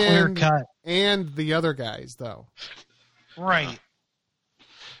is like the clear end cut. and the other guys though. Right.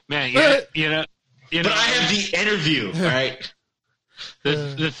 Man, yeah, you know. But I have the interview, all right?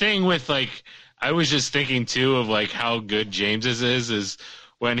 The thing with, like, I was just thinking, too, of, like, how good James's is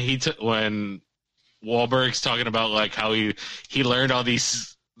when when Wahlberg's talking about, like, how he learned all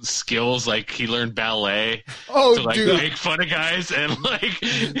these skills, like he learned ballet to like make fun of guys, and like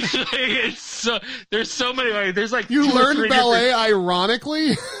it's so there's so many, like there's like you learned ballet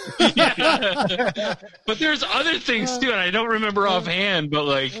ironically. Yeah. But there's other things too, and I don't remember offhand, but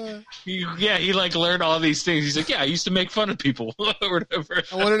like he like learned all these things. He's like, yeah, I used to make fun of people or whatever.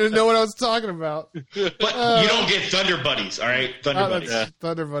 I wanted to know what I was talking about. But you don't get Thunder Buddies, all right? Thunder Buddies.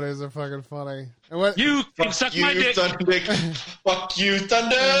 Thunder Buddies are fucking funny. And what, you can suck my dick. Fuck you,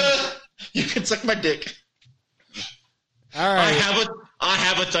 Thunder. You can suck my dick. All right. I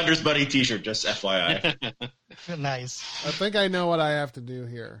have a Thunder's Buddy T-shirt. Just FYI. Nice. I think I know what I have to do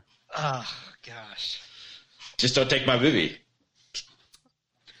here. Oh gosh. Just don't take my movie.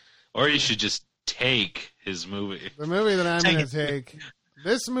 Or you should just take his movie. The movie that I'm going to take.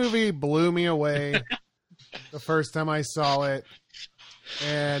 This movie blew me away the first time I saw it,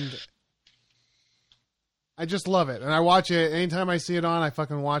 and I just love it. And I watch it anytime I see it on. I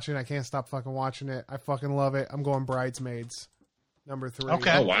fucking watch it. I can't stop fucking watching it. I fucking love it. I'm going Bridesmaids, number 3.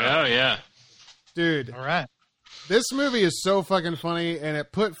 Okay. Oh wow, yeah, dude. All right. This movie is so fucking funny, and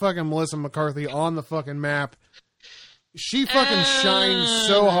it put fucking Melissa McCarthy on the fucking map. She fucking shines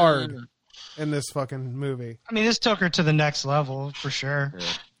so hard in this fucking movie. I mean, this took her to the next level for sure. Yeah.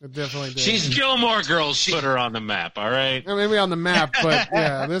 It definitely did. She's Gilmore Girls put her on the map, all right? Maybe on the map, but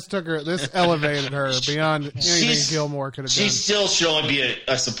yeah, this elevated her beyond anything Gilmore could have done. She still should only be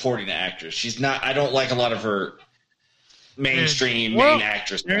a supporting actress. She's not. I don't like a lot of her mainstream main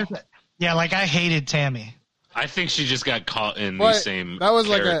actress. Yeah, like I hated Tammy. I think she just got caught in the same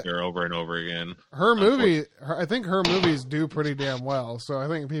character over and over again. Her movie, I think her movies do pretty damn well, so I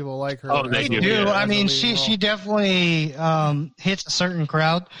think people like her. Oh, they do. Yeah, I mean, she definitely hits a certain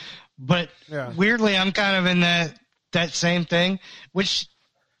crowd, but weirdly, I'm kind of in that same thing, which,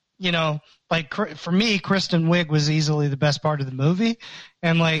 you know, like for me, Kristen Wiig was easily the best part of the movie,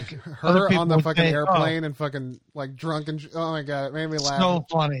 and like her on the fucking airplane and fucking like drunk and oh my god, it made me laugh. So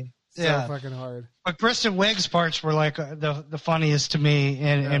funny. So fucking hard. But Kristen Wiig's parts were like the funniest to me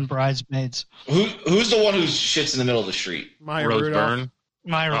in Bridesmaids. Who's the one who shits in the middle of the street? Rose Byrne.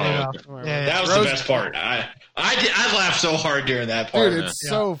 Maya Rudolph. Yeah, that was the best part. I laughed so hard during that part. Dude, it's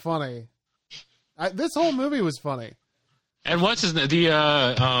so funny. This whole movie was funny. And what's his name?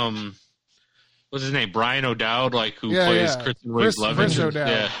 What's his name? Brian O'Dowd, like who plays Kristen Wiig's love interest.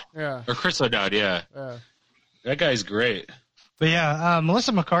 O'Dowd. Or Chris O'Dowd. Yeah. That guy's great. But yeah,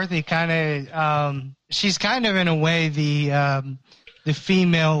 Melissa McCarthy kind of she's kind of in a way the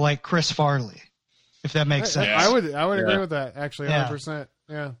female like Chris Farley, if that makes sense. I would agree with that actually, 100%.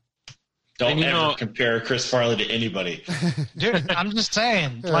 Yeah. Don't ever compare Chris Farley to anybody. Dude, I'm just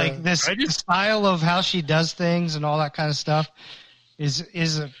saying, like this style of how she does things and all that kind of stuff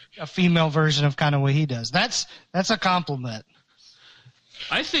is a female version of kind of what he does. That's a compliment.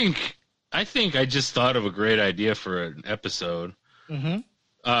 I think I just thought of a great idea for an episode.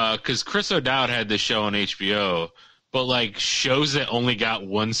 Because Chris O'Dowd had this show on HBO, but like shows that only got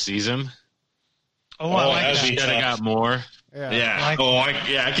one season. I should have got more. Yeah. I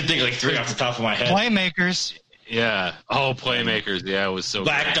can think of like 3 off the top of my head. Playmakers. Yeah. Oh, Playmakers. Yeah, it was so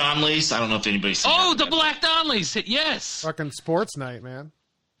Black Donnellys. I don't know if anybody's seen that. The Black Donnellys. Yes. Fucking Sports Night, man.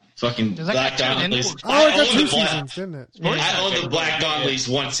 Fucking Black Donnellys. It got 2 seasons, didn't it? I owned the Black Donnellys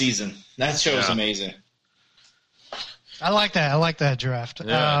 1 season. That show is amazing. I like that draft.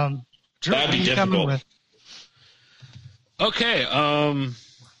 Yeah. Drew, that'd be difficult. Okay. I'm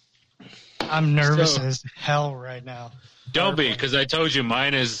nervous as hell right now. Don't be, because I told you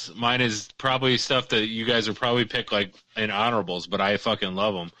mine is probably stuff that you guys would probably pick like in honorables, but I fucking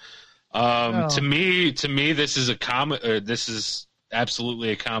love them. To me, this is a comedy. This is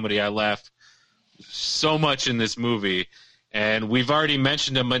absolutely a comedy. I laughed so much in this movie, and we've already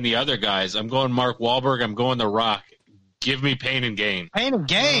mentioned him in the other guys. I'm going Mark Wahlberg. I'm going The Rock. Give me Pain and Gain. Pain and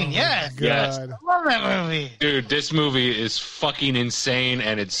Gain, yes. I love that movie. Dude, this movie is fucking insane,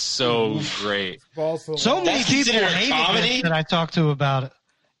 and it's so great. So many people hated it that I talked to about it.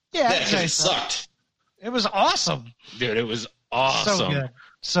 Yeah, it sucked. It was awesome. Dude, it was awesome.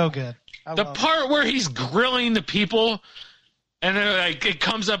 So good. The part where he's grilling the people, and then like it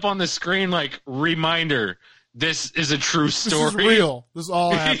comes up on the screen like, reminder, this is a true story. This is real. This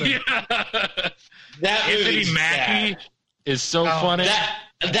all happened. That Anthony Mackie is so funny.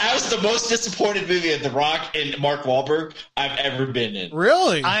 That was the most disappointed movie of The Rock and Mark Wahlberg I've ever been in.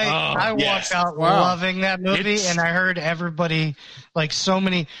 Really? I yes. walked out Wow. loving that movie, and I heard everybody, like so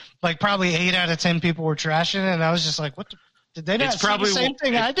many, like probably 8 out of 10 people were trashing it, and I was just like, what the? Did they not It's see probably the same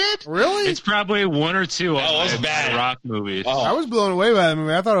thing I did? Really? It's probably 1 or 2 of Oh, it's my bad. Rock movies. Oh. I was blown away by that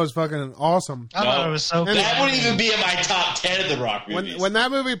movie. I thought it was fucking awesome. I thought it was so good. That wouldn't even be in my top 10 of The Rock movies. When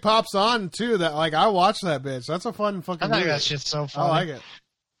that movie pops on too, that like I watched that bitch. That's a fun fucking I think movie. that shit's so I funny. like it.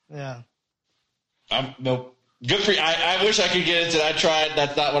 Yeah. Nope. Good for you. I wish I could get into that. I tried.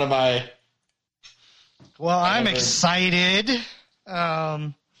 That's not one of my. Well, I'm excited.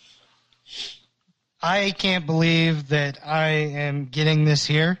 I can't believe that I am getting this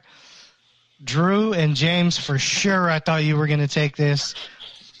here. Drew and James, for sure, I thought you were going to take this.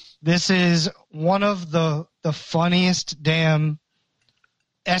 This is one of the funniest damn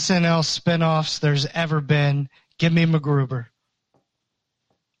SNL spinoffs there's ever been. Give me MacGruber.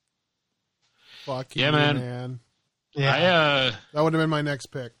 Fuck Yeah, you, man. Yeah. That would have been my next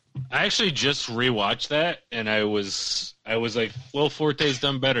pick. I actually just rewatched that, and I was like, Will Forte's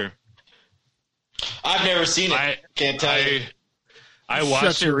done better. I've never seen it. Can't tell you. I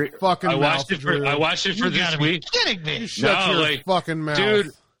watched Shut your it. fucking I mouth, watched it Drew. for You this gotta be week, kidding me. Shut No, your like, fucking mouth.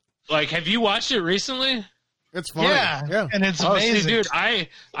 dude. Like, have you watched it recently? It's funny. Yeah. And it's Oh, amazing. see, dude, I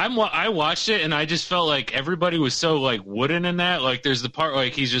watched it and I just felt like everybody was so like wooden in that. Like, there's the part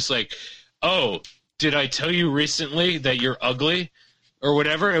like he's just like, "Oh, did I tell you recently that you're ugly?" or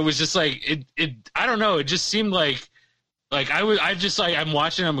whatever. It was just like it. I don't know. It just seemed like I'm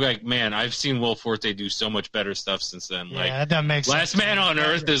watching. I'm like, man, I've seen Will Forte do so much better stuff since then. Yeah, Like, that makes Last sense. Man on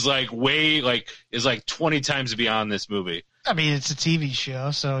Earth is like 20 times beyond this movie. I mean, it's a TV show,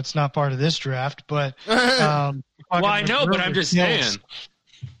 so it's not part of this draft. But Well, I know, but I'm just saying.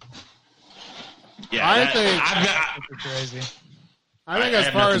 Yeah, I think Crazy. I think I as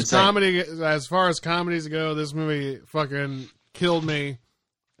have far nothing as to say. comedies go, this movie fucking killed me.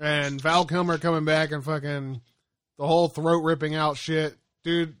 And Val Kilmer coming back and fucking the whole throat ripping out shit,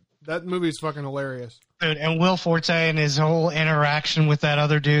 dude. That movie's fucking hilarious. Dude, and Will Forte and his whole interaction with that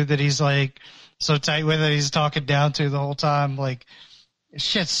other dude that he's like so tight with that he's talking down to the whole time, like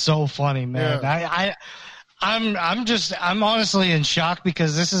shit's so funny, man. Yeah. I'm honestly in shock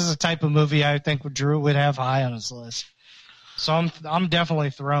because this is the type of movie I think Drew would have high on his list. So I'm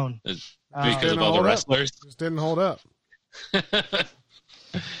definitely thrown. Because of all the hold up. wrestlers. Just didn't hold up. I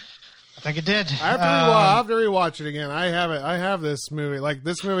think it did. I have to rewatch it again. I have this movie. Like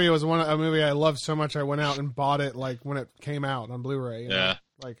this movie was a movie I loved so much I went out and bought it like when it came out on Blu-ray. You know? Yeah.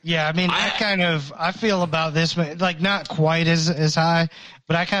 Like Yeah, I mean, I feel about this, like not quite as high,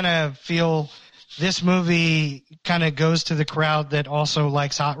 but I kind of feel this movie kind of goes to the crowd that also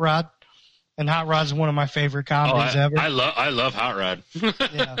likes Hot Rod, and Hot Rod's one of my favorite comedies ever. I love Hot Rod.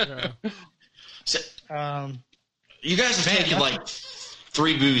 Yeah. So, Um, you guys have taken like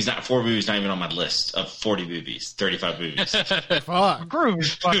 3 movies, not 4 movies, not even on my list of 40 movies, 35 movies. fuck. Groove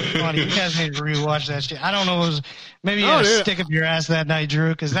is fucking funny. You guys need to rewatch that shit. I don't know. Maybe you Oh, had to dude. stick up your ass that night,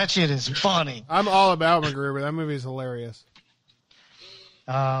 Drew, because that shit is funny. I'm all about MacGruber. That movie's hilarious.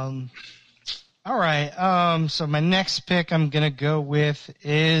 All right. So my next pick I'm gonna go with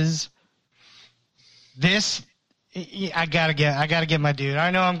is this. I gotta get my dude. I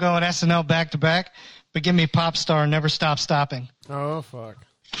know I'm going SNL back to back, but give me Pop Star Never Stop Stopping. Oh fuck.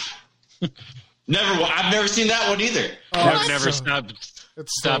 I've never seen that one either. Never stop.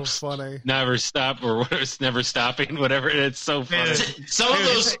 It's Stop. so funny. Never stop, or it's never stopping. Whatever. It's so funny. Some of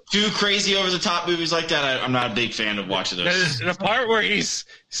those too crazy over the top movies like that, I'm not a big fan of watching those. The part where he's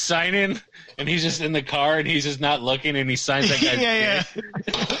signing and he's just in the car and he's just not looking and he signs that guy's Yeah.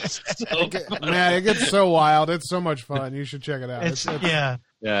 so funny. Man, it gets so wild. It's so much fun. You should check it out. It's yeah.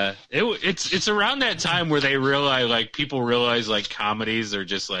 Yeah, it's around that time where they realize, like, people realize, like, comedies are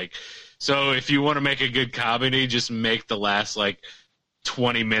just like, so if you want to make a good comedy, just make the last, like,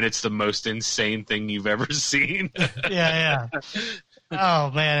 20 minutes the most insane thing you've ever seen. Yeah. Oh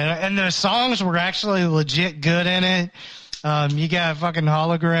man, and the songs were actually legit good in it. You got fucking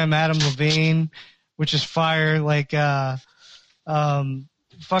hologram Adam Levine, which is fire. Like fucking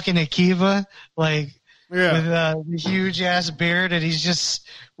Akiva, like Yeah. with the huge ass beard, and he's just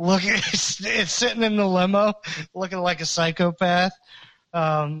looking. It's sitting in the limo, looking like a psychopath.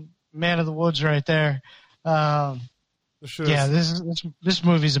 Man of the Woods, right there. The shit Yeah, is- this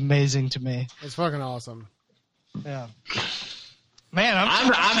movie's amazing to me. it's fucking awesome. Yeah. Man,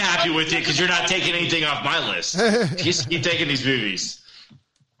 I'm happy with it because you're not taking anything off my list. Just keep taking these movies.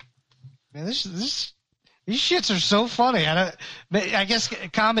 Man, these shits are so funny. I guess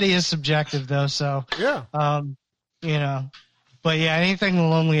comedy is subjective though, so Yeah. you know, But yeah, anything the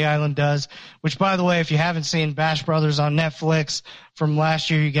Lonely Island does, which by the way, if you haven't seen Bash Brothers on Netflix from last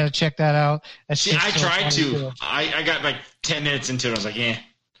year, you got to check that out. See, I tried to. I got like 10 minutes into it. I was like,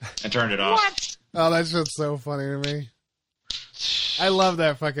 I turned it off. What? Oh, that shit's so funny to me. I love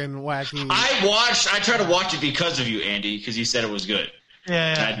that fucking wacky. I tried to watch it because of you, Andy, because you said it was good.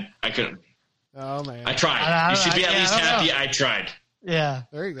 Yeah. I couldn't. Oh, man. I tried. You should be at least happy I tried. Yeah.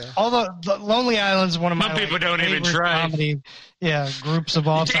 There you go. Although the Lonely Island's one of my people don't even favorite try. Comedy, groups of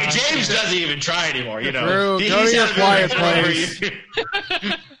all time. James doesn't even try anymore, you know. Drew, go to your quiet place.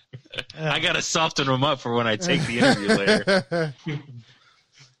 I got to soften them up for when I take the interview later.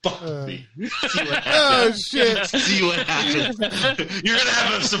 Fuck me. See what Oh, happens. shit. See what happens. You're going to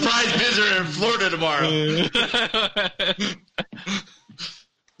have a surprise visitor in Florida tomorrow.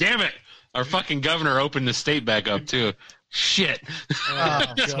 Damn it. Our fucking governor opened the state back up, too. Shit. Oh,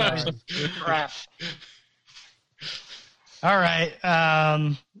 God. Crap. All right.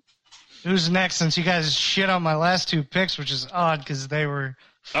 Who's next? Since you guys shit on my last two picks, which is odd because they were.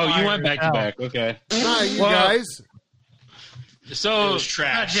 Oh, you went back to back. Okay. Hi, you guys. So It was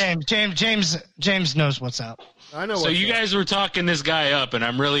trash. James knows what's up. I know. So you guys were talking this guy up, and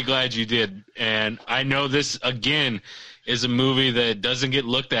I'm really glad you did. And I know this again is a movie that doesn't get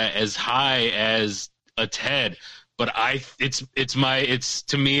looked at as high as a Ted, but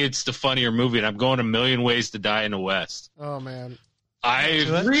to me it's the funnier movie, and I'm going A Million Ways to Die in the West. Oh man,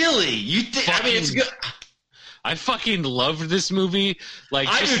 Really? You think? I mean, it's good. I fucking loved this movie. Like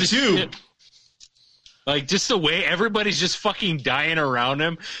I do too. Like, just the way everybody's just fucking dying around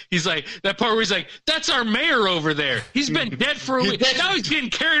him. He's like, that part where he's like, that's our mayor over there. He's been dead for a week. Now he's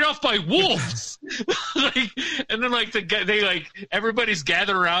getting carried off by wolves. And then, like, everybody's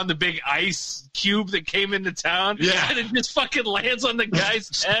gathered around the big ice cube that came into town. Yeah. And it just fucking lands on the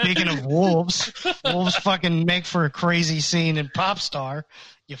guy's head. Speaking of wolves fucking make for a crazy scene in Pop Star.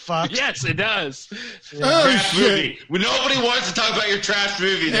 You fuck. Yes, it does. Oh Trash shit! movie. Well, nobody wants to talk about your trash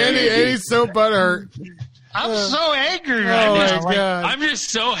movie. Andy's so butthurt. I'm so angry Oh right my now. god! I'm just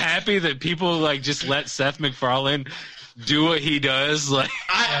so happy that people, like, just let Seth MacFarlane do what he does. Like,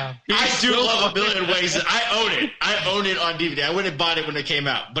 I do love A Million Ways. I own it. I own it on DVD. I wouldn't have bought it when it came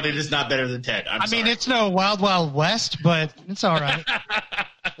out, but it is not better than Ted. I mean, it's no Wild Wild West, but it's all right.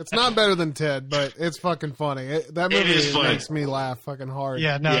 It's not better than Ted, but it's fucking funny. That movie is funny. makes me laugh fucking hard.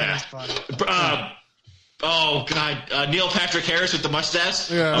 Yeah, no, Yeah. it is funny. Oh god, Neil Patrick Harris with the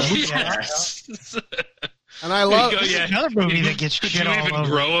mustache. Yeah. yes. And I love There you go, yeah. Another movie that gets Could shit you all even over.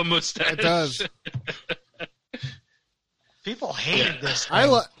 grow a mustache? it does. People hated this thing.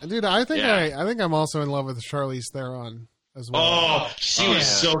 I think Yeah. I think I'm also in love with Charlize Theron as well. Oh, she was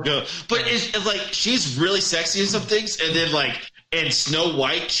so good. But it's like she's really sexy in some things, and then like in Snow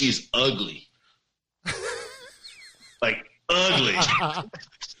White, she's ugly. Like ugly. I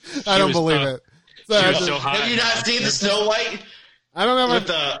don't was believe tough. it. She was so hot. Have you not seen the Snow White I don't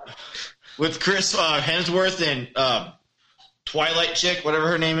know. with Chris Hemsworth and Twilight chick, whatever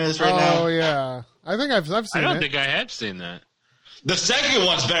her name is right now? Oh yeah, I think I've seen I don't it. think I have seen that. The second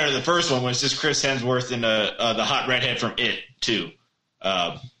one's better than the first one. Was just Chris Hemsworth and the hot redhead from It too.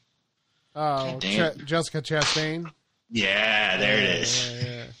 Oh, damn. Jessica Chastain. Yeah, there it is.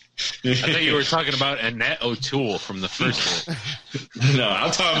 Yeah. I thought you were talking about Annette O'Toole from the first one. No, I'm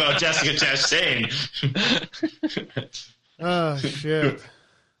talking about Jessica Chastain. Oh shit.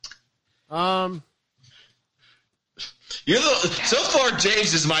 So far,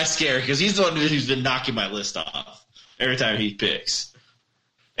 James is my scare because he's the one who's been knocking my list off every time he picks.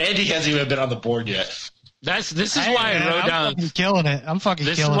 And he hasn't even been on the board yet. This is why I wrote down. fucking killing it. I'm fucking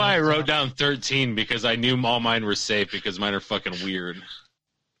This is killing why I it. wrote down 13 because I knew all mine were safe because mine are fucking weird.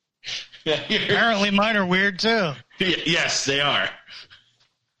 Apparently mine are weird too. Yes, they are.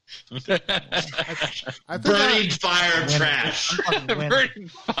 I think Burning fire trash. I'm fucking winning. Burning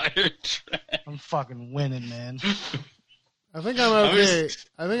fire trash. I'm fucking winning, man. I think I'm okay.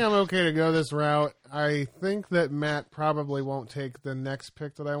 I think I'm okay to go this route. I think that Matt probably won't take the next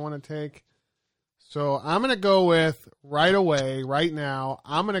pick that I want to take. So I'm going to go with right away, right now.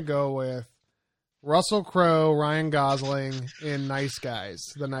 I'm going to go with Russell Crowe, Ryan Gosling in Nice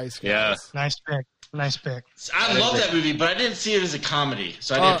Guys. The Nice Guys. Yeah. Nice pick. Nice pick. I love that movie, but I didn't see it as a comedy,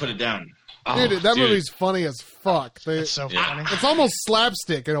 so I didn't put it down. Dude, that movie's funny as fuck. It's so funny. It's almost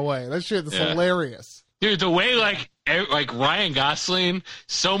slapstick in a way. That shit is hilarious. Dude, the way like Ryan Gosling,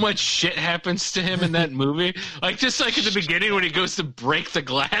 so much shit happens to him in that movie. Like just like at the beginning when he goes to break the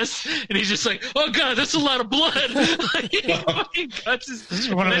glass, and he's just like, "Oh god, that's a lot of blood." Like, he fucking cuts his. This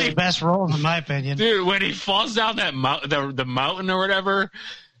is one of his best roles, in my opinion. Dude, when he falls down that the mountain or whatever,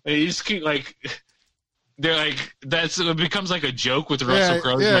 and you just keep like. they're like, it becomes like a joke with Russell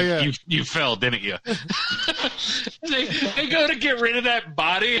Crowe. You fell, didn't you? they go to get rid of that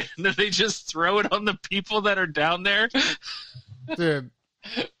body, and then they just throw it on the people that are down there. Dude,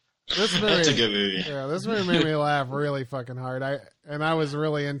 this movie, that's a good movie. Yeah, this movie made me laugh really fucking hard. I was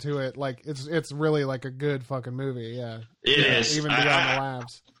really into it. Like, it's really like a good fucking movie. Yeah, it is. Even beyond the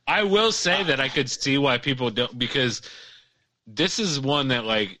laughs. I will say that I could see why people don't, because this is one that,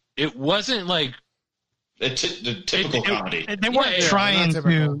 like, it wasn't like the typical comedy. They weren't trying to.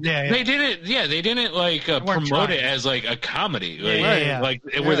 They didn't like promote it as like a comedy,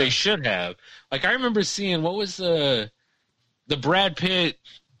 where they should have. Like, I remember seeing, what was the Brad Pitt,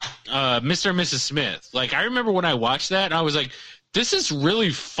 Mr. and Mrs. Smith. Like, I remember when I watched that, and I was like, this is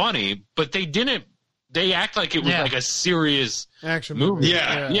really funny, but they didn't. They act like it was like a serious action movie.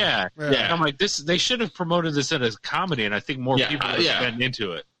 Yeah. I'm like, they should have promoted this as a comedy, and I think more people would have been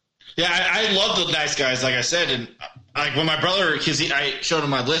into it. Yeah, I love the Nice Guys, like I said, and like when my brother, I showed him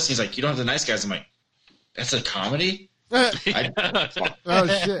my list, he's like, "You don't have the Nice Guys." I'm like, "That's a comedy." Oh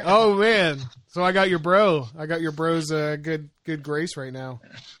shit! Oh man! So I got your bro. I got your bro's good grace right now.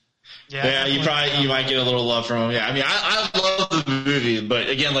 Yeah, you might get a little love from him. Yeah, I mean, I love the movie, but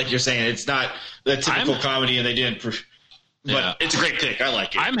again, like you're saying, it's not the typical comedy, and they didn't. But it's a great pick. I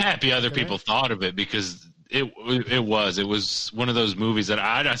like it. I'm happy other people thought of it, because it was one of those movies that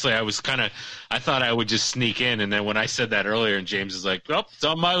I thought I would just sneak in, and then when I said that earlier, and James is like, "Oh, it's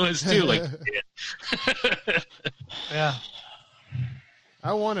on my list too." Like, yeah.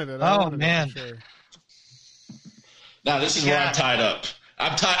 I wanted it. Man. It for sure. Now this is where I'm tied up. I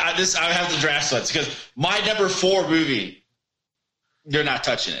have the draft sweats because my number 4 movie, you're not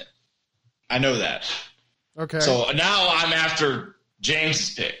touching it. I know that. Okay. So now I'm after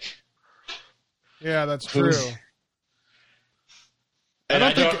James's pick. Yeah, that's true. I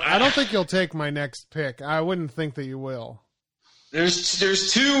don't think you'll take my next pick. I wouldn't think that you will. There's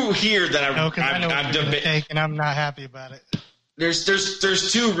 2 here that I'm debating, and I'm not happy about it. There's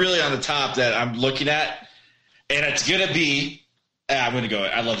 2 really on the top that I'm looking at, and it's gonna be. I'm going to go.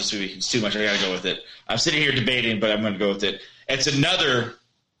 I love this movie. It's too much. I got to go with it. I'm sitting here debating, but I'm going to go with it. It's another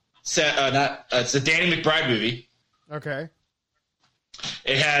set. It's a Danny McBride movie. Okay.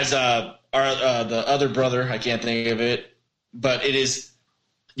 It has the other brother. I can't think of it, but it is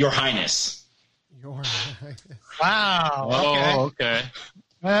Your Highness. Your Highness. Wow. Oh, okay.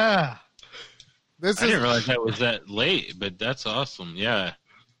 Yeah. I didn't realize that was that late, but that's awesome. Yeah.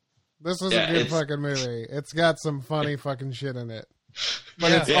 This is a good fucking movie. It's got some funny fucking shit in it.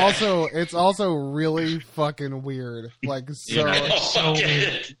 But it's also really fucking weird. Like, so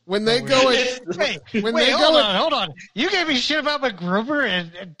weird. When they go hold on. You gave me shit about MacGruber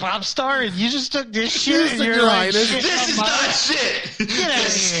and Pop Star, and you just took this shit. And you're like, this is not shit. Get out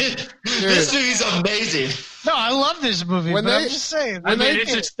of here. This movie's amazing. No, I love this movie, I'm just saying.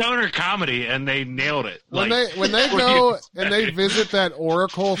 It's a stoner comedy, and they nailed it. When they go and they visit that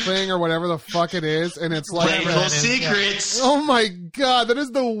Oracle thing or whatever the fuck it is, and it's like Playful Secrets. Yeah. Oh my god, that is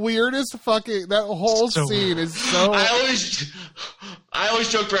the weirdest fucking. That whole scene is so. I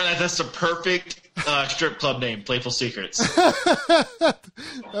always joked around that's the perfect strip club name, Playful Secrets.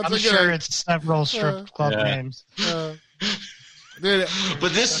 I'm sure it's several strip club names. Dude,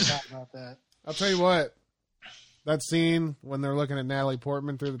 but this. I'll tell you what. That scene when they're looking at Natalie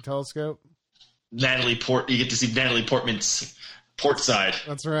Portman through the telescope. You get to see Natalie Portman's port side.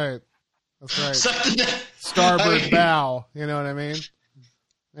 That's right. Starboard bow. You know what I mean?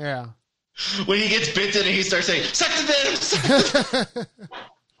 Yeah. When he gets bitten and he starts saying, "Suck the venom."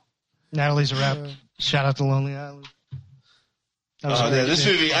 Natalie's a rap. Shout out to Lonely Island. This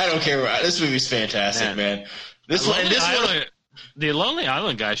movie, I don't care. This movie's fantastic, man. The Lonely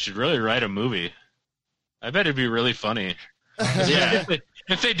Island guy should really write a movie. I bet it'd be really funny. Yeah.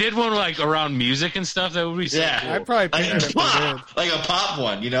 If they did one like around music and stuff, that would be so cool. I'd probably pick it like a pop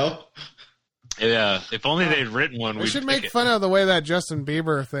one, you know? Yeah. If only they'd written one. We should make fun of the way that Justin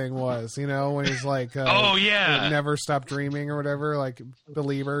Bieber thing was, you know, when he's like, "Oh yeah, never stop dreaming" or whatever, like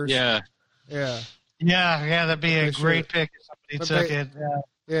Believers. Yeah. That'd be a great pick if somebody took it.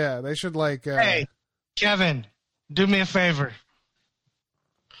 Yeah, they should like. Hey, Kevin, do me a favor.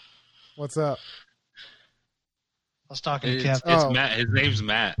 What's up? I was talking to Kevin. It's Matt. His name's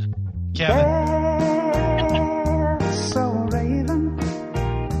Matt. Kevin.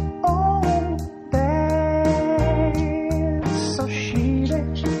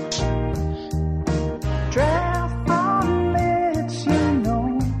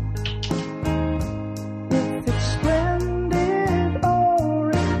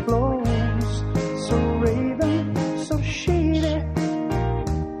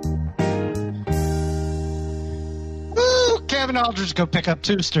 Aldridge go pick up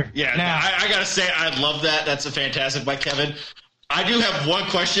Tooster. Yeah, Now, I gotta say, I love that. That's a fantastic by Kevin. I do have one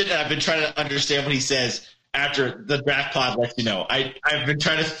question, and I've been trying to understand what he says after the draft pod lets you know. I've been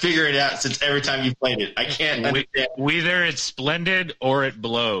trying to figure it out since every time you played it. I can't understand. Whether it's splendid or it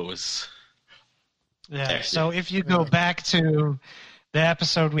blows. yeah. So if you go back to the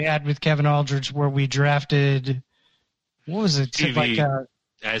episode we had with Kevin Aldridge where we drafted, what was it? TV. Like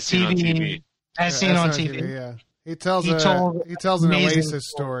As seen on TV. As seen on TV. Yeah, he tells He told an amazing Oasis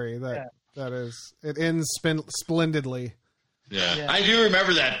story it ends splendidly. Yeah. I do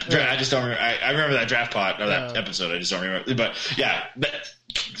remember that. I just don't remember. I remember that draft pod or that episode. I just don't remember. But yeah,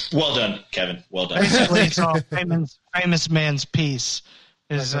 well done, Kevin. Well done. Basically, it's all famous man's piece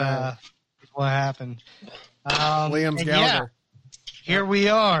is what happened. Liam's yeah, Gallagher. here we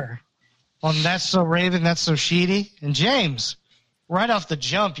are on That's So Raven, That's So Sheedy. And James, right off the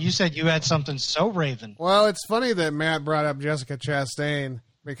jump, you said you had something so Raven. Well, it's funny that Matt brought up Jessica Chastain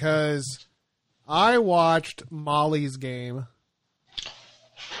because I watched Molly's Game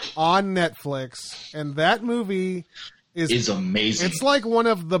on Netflix, and that movie is amazing. It's like one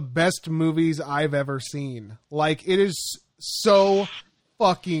of the best movies I've ever seen. Like, it is so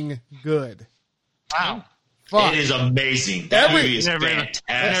fucking good. Wow. Fuck. It is amazing. That movie is fantastic.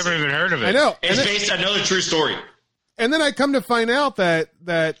 I never even heard of it. I know. It's based on another true story. And then I come to find out that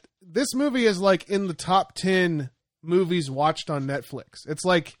this movie is like in the top 10 movies watched on Netflix. It's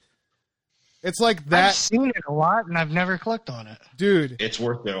like that. I've seen it a lot, and I've never clicked on it. Dude, It's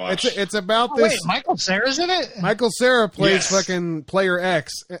worth it to watch. it's about Wait, this. Michael Cera's in it? Michael Cera plays Yes. fucking Player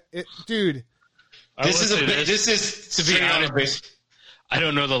X. Dude, This is to be honest, I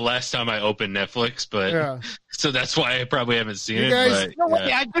don't know the last time I opened Netflix, but Yeah. so that's why I probably haven't seen You it. guys- But No,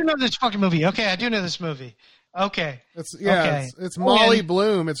 wait, I do know this fucking movie. Okay, I do know this movie. Okay. Okay. it's Molly And-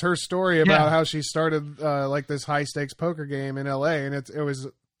 Bloom. It's her story about Yeah. how she started like this high stakes poker game in LA, and it was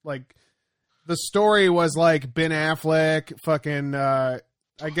like the story was like Ben Affleck, fucking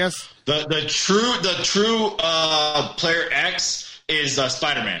I guess the true Player X is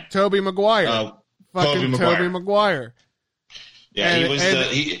Spider-Man. Tobey Maguire, Tobey Tobey Maguire. Maguire. Yeah, And- he was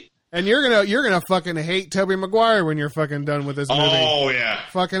and- And you're gonna fucking hate Tobey Maguire when you're fucking done with this movie. Oh yeah,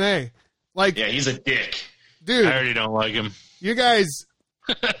 Fucking A. Like, yeah, he's a dick. dude, I already don't like him. you guys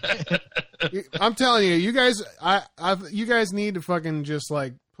I'm telling you, you guys you guys need to fucking just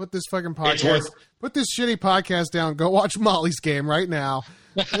like put this fucking It's podcast, worth- put this shitty podcast down, go watch Molly's Game right now.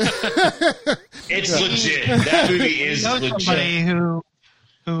 It's legit. That movie is I know legit. somebody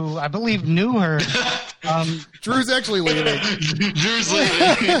who I believe knew her. Drew's actually leaving. Drew's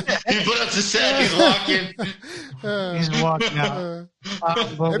leaving. He put up the set. He's walking. He's walking out. But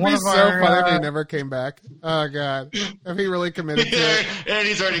It'd one be of so our, funny if he never came back. Oh god, if he really committed to it. And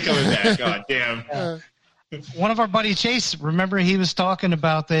he's already coming back. God damn. one of our buddy Chase, remember he was talking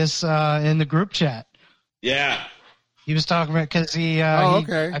about this in the group chat. Yeah. He was talking about because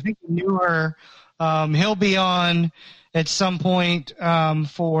okay. I think he knew her. He'll be on at some point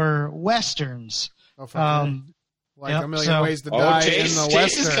for westerns. Oh, fuck yeah. Like Yep, A Million so- Ways to Oh, Die Chase, in the Chase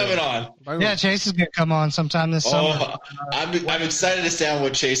Western. is coming on. Boom. Yeah, Chase is gonna come on sometime this summer. Oh, I'm excited to sound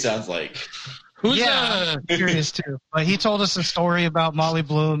what Chase sounds like. Who's Yeah, I'm curious too. But he told us a story about Molly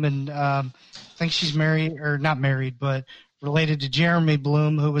Bloom, and I think she's married, or not married, but related to Jeremy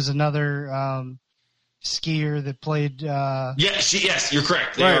Bloom, who was another skier that played. Yes, you're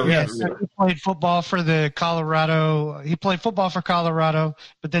correct. They Right, are- yes. So he played football for the Colorado. He played football for Colorado,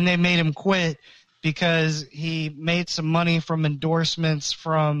 but then they made him quit because he made some money from endorsements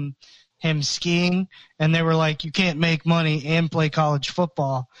from him skiing, and they were like, "You can't make money and play college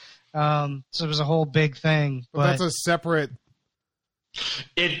football." So it was a whole big thing. But that's a separate.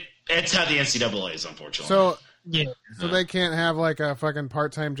 It's how the NCAA is, unfortunately. So yeah. so they can't have like a fucking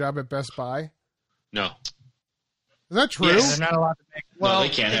part-time job at Best Buy. No. Is that true? Yes. They're not allowed to make. No, they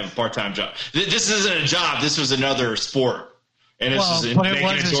can't have a part-time job. This isn't a job. This was another sport. And this Well, is but it making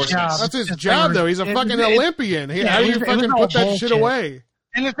was his endorsements. job. That's his They job, were- though. He's a it- fucking it- Olympian. yeah, How do you it was fucking all put that shit bullshit. away?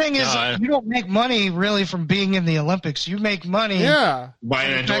 And the thing is, you don't make money really from being in the Olympics. You make money. Yeah. By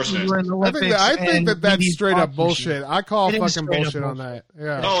an from the fact that endorsement. you were in the I think Olympics that that's and straight up sponsorship. bullshit. I call It is fucking straight up bullshit on that.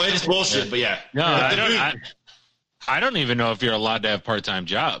 Yeah. Oh, it's bullshit, but yeah. No, But I don't even know if you're allowed to have part-time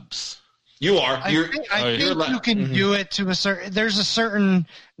jobs. You are. I You're, think you're you can do it to a certain. There's a certain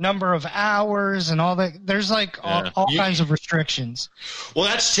number of hours and all that. There's like all You- kinds of restrictions. well,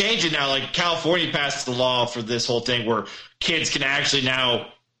 that's changing now. Like California passed the law for this whole thing where kids can actually now.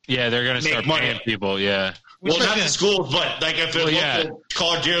 Yeah, they're going to Make start money. paying people, yeah. Well, Which not is the good. schools, but like if a local yeah.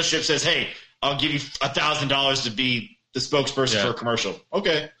 car dealership says, "Hey, I'll give you $1,000 to be the spokesperson Yeah. for a commercial."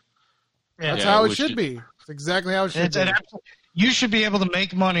 Okay. Yeah. That's Yeah, how it which should is- be. It's exactly how it should It's be. you should be able to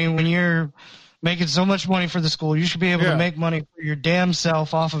make money when you're making so much money for the school. You should be able to make money for your damn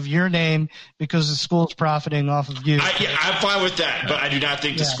self off of your name because the school's profiting off of you. I'm fine with that, but I do not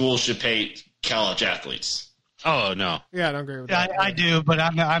think the school should pay college athletes. Oh no. Yeah, I don't agree with that. I do, but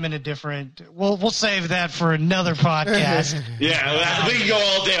I'm in a different. We'll save that for another podcast. Yeah, we can go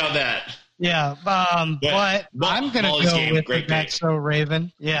all day on that. Yeah, but I'm gonna go with That's So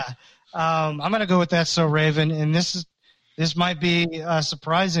Raven. Yeah, I'm gonna go with That's So Raven, and this might be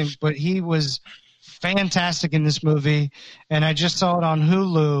surprising, but he was fantastic in this movie, and I just saw it on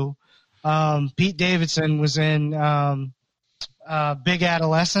Hulu. Pete Davidson was in Big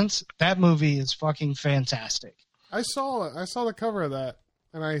Adolescence. That movie is fucking fantastic. I saw the cover of that,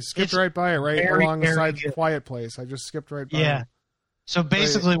 and I skipped right by it, right alongside The Quiet Place. I just skipped right by it. So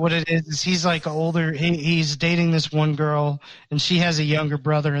basically what it is he's like older. He's dating this one girl, and she has a younger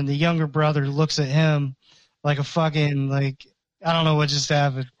brother, and the younger brother looks at him like a fucking, like, I don't know what just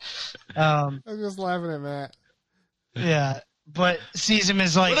happened. I'm just laughing at Matt. Yeah, but sees him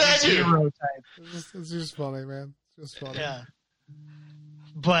as like this hero type. It's just funny, man. It's just funny. Yeah.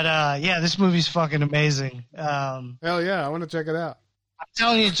 But, this movie's fucking amazing. Hell yeah, I want to check it out. I'm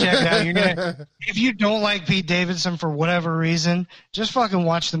telling you to check it out. You're gonna, if you don't like Pete Davidson for whatever reason, just fucking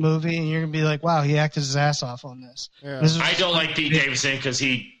watch the movie, and you're going to be like, wow, he acted his ass off on this. Yeah. I don't like Pete Davidson because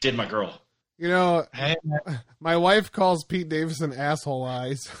he did my girl. You know, my wife calls Pete Davidson asshole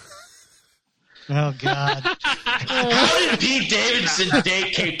eyes. Oh, God. How did Pete Davidson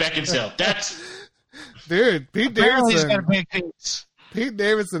date Kate Beckinsale? Dude, Pete Apparently Davidson. He's got a big piece. Pete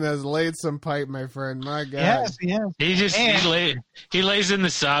Davidson has laid some pipe, my friend. My God. Yes, he has. He lays in the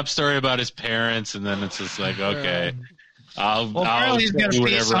sob story about his parents, and then it's just like, okay, I'll he's got a do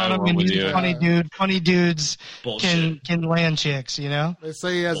piece whatever I on him, want and with he's you. a funny dude. Funny dudes Bullshit. can land chicks, you know? They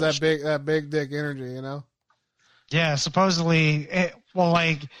say he has that big dick energy, you know? Yeah, supposedly,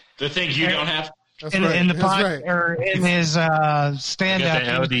 The things you don't have. That's in, right. in the That's pod, right. or in his stand-up.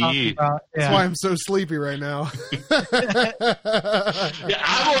 Got the LDE. That's why I'm so sleepy right now. Yeah,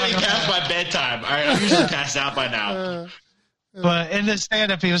 I'm already past my bedtime. I'm usually passed out by now. But in the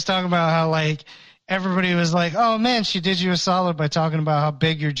stand-up, he was talking about how, like, everybody was like, oh, man, she did you a solid by talking about how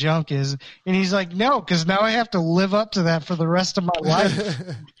big your junk is. And he's like, no, because now I have to live up to that for the rest of my life.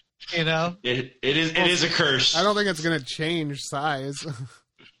 You know? It is a curse. I don't think it's going to change size.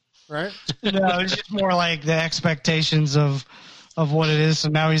 Right? No, it's just more like the expectations of what it is. So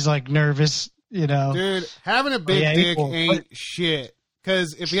now he's, like, nervous, you know? Dude, having a big dick ain't shit.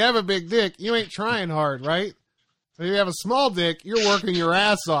 Because if you have a big dick, you ain't trying hard, right? So if you have a small dick, you're working your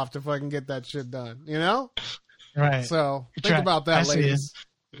ass off to fucking get that shit done, you know? Right. So think about that, ladies.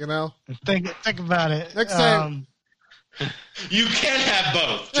 You know? Think about it. Next time. You can have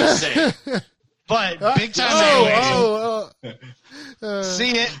both. Just saying. But big time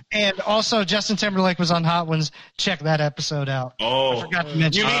see it. And also, Justin Timberlake was on Hot Ones. Check that episode out. Oh. I forgot to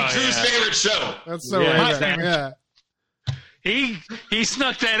mention. You mean Drew's favorite show. That's so Yeah, yeah. He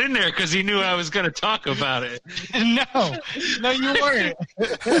snuck that in there because he knew I was going to talk about it. No, you weren't.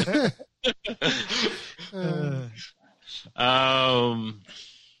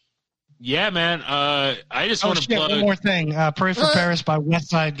 Yeah, man. I just want to plug. One more thing. Pray for Paris by West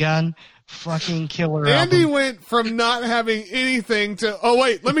Side Gun. Fucking killer. Andy album. went from not having anything to, oh,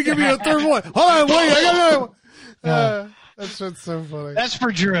 wait, let me give you a third one. Hold on, wait, I got another one. That's so funny. That's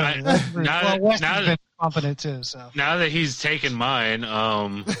for Drew. West has been pumping it too. So now that he's taken mine,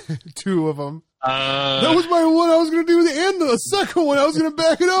 two of them. That was my one I was going to do the end. The second one I was going to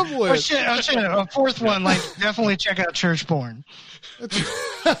back it up with. Oh shit! A fourth one, like, definitely check out Church Porn.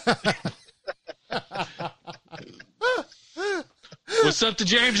 What's up to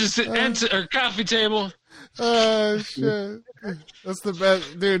James's coffee table? Shit. That's the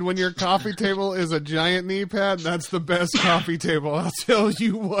best. Dude, when your coffee table is a giant knee pad, that's the best coffee table. I'll tell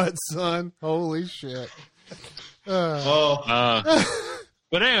you what, son. Holy shit. But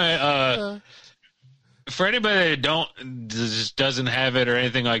anyway, for anybody that just doesn't have it or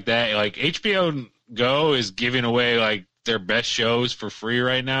anything like that, like, HBO Go is giving away, like, their best shows for free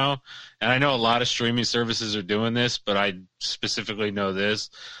right now. And I know a lot of streaming services are doing this, but I specifically know this.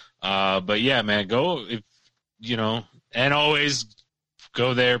 But yeah, man, go, and always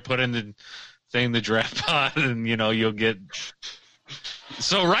go there, put in the draft pod, and, you'll get.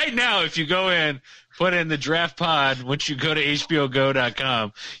 So right now, if you go in, put in the draft pod, once you go to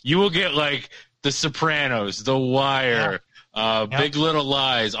HBOGo.com, you will get, like, The Sopranos, The Wire, Big Little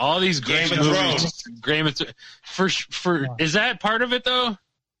Lies, all these great movies. Is that part of it, though?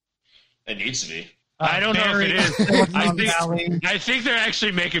 It needs to be. I don't know if it is. Valley. I think they're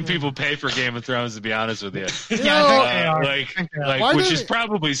actually making people pay for Game of Thrones, to be honest with you. Yeah, I think they are. Like, which is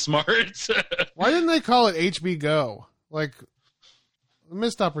probably smart. Why didn't they call it HB Go? Like, a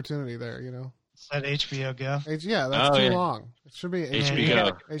missed opportunity there, you know. Let HBO Go. Yeah, that's too long. It should be HBO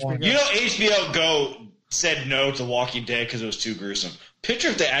Go. HBO Go. You know, HBO Go said no to Walking Dead because it was too gruesome. Picture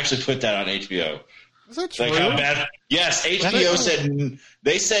if they actually put that on HBO. Is that true? Like how bad? Yes, HBO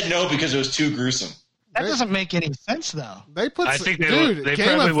said no because it was too gruesome. That doesn't make any sense, though. They put, I think dude,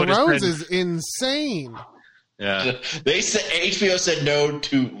 Game of Thrones is insane. Yeah, they said HBO said no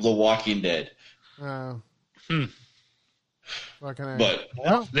to The Walking Dead. But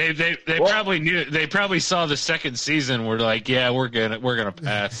they probably knew. They probably saw the second season. We're like, yeah, we're gonna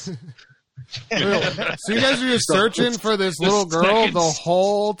pass. So you guys are just searching for this little girl the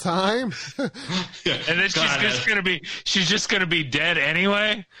whole time, and then she's just gonna be dead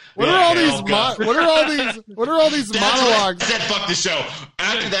anyway. What are all these monologues? I said fuck the show.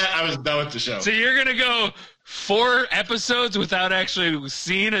 After that, I was done with the show. So you're gonna go 4 episodes without actually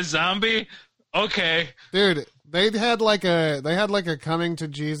seeing a zombie? Okay, dude. They had like a coming to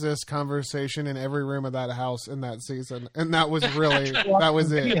Jesus conversation in every room of that house in that season, and that was really that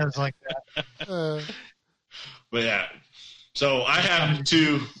was it. Like that. But yeah, so I have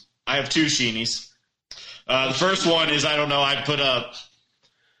two Sheenies. The first one is I don't know. I put up.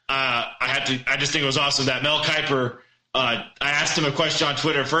 I just think it was awesome that Mel Kiper. I asked him a question on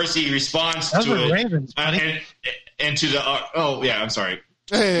Twitter. First, he responds to it, Ravens, and to the. I'm sorry.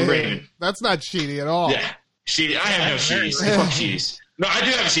 Hey, Raven. That's not Sheeny at all. Yeah. I have no sheeties. Fuck sheeties. No, I do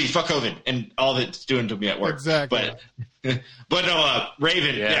have a sheeties. Fuck COVID and all that's doing to me at work. Exactly. But no,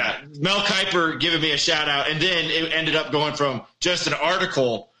 Raven. Yeah. Mel Kiper giving me a shout out, and then it ended up going from just an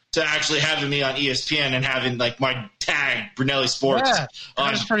article to actually having me on ESPN and having like my tag Brunelli Sports. Yeah,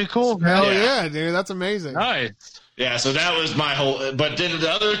 that's pretty cool. Hell yeah, dude, that's amazing. Nice. Yeah, so that was my whole. But then the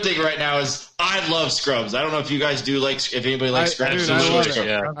other thing right now is I love Scrubs. I don't know if you guys do if anybody likes Scrubs. I love it.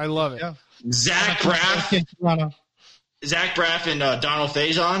 Yeah. I love it. Yeah. Zach Braff and Donald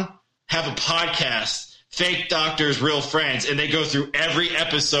Faison have a podcast, Fake Doctors, Real Friends, and they go through every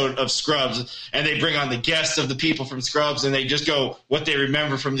episode of Scrubs, and they bring on the guests of the people from Scrubs, and they just go what they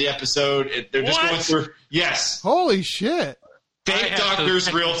remember from the episode. They're just going through. Yes. Holy shit. Fake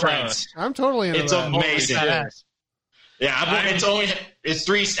Doctors, Real Friends. I'm totally into It's that. amazing. Yeah, it's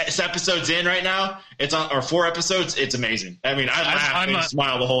 3 episodes in right now. It's on, or 4 episodes. It's amazing. I mean, I laugh and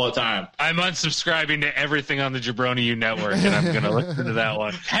smile the whole time. I'm unsubscribing to everything on the Jabroni U network, and I'm going to listen to that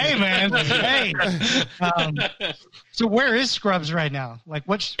one. Hey, man. Hey. So where is Scrubs right now? Like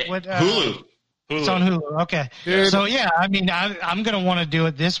what? Hulu. It's on Hulu. Okay. Dude. So yeah, I mean, I'm going to want to do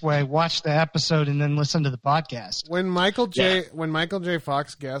it this way: watch the episode and then listen to the podcast. When Michael J.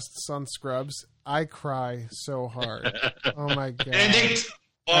 Fox guests on Scrubs, I cry so hard. Oh my god! And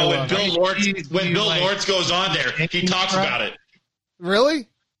when Bill Lawrence goes on there, he talks about it. Really?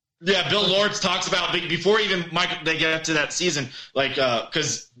 Yeah, Bill Lawrence talks about before even they get to that season, like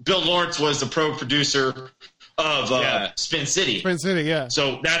because Bill Lawrence was the pro producer of Spin City. Spin City, yeah.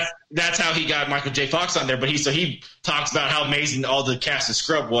 So that's how he got Michael J. Fox on there. But he talks about how amazing all the cast of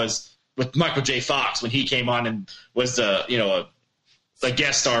Scrub was with Michael J. Fox when he came on and was a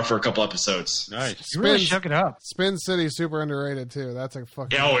guest star for a couple episodes. Nice. You really shook it up. Spin City super underrated too. That's a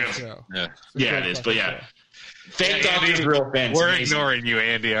fucking show. Yeah, it is. But yeah, Fake Doctors, Real Fans. We're ignoring you,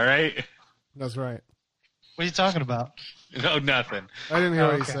 Andy. All right. That's right. What are you talking about? No, nothing. I didn't hear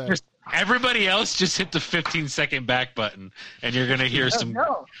what you said. Everybody else just hit the 15-second back button, and you're going to hear some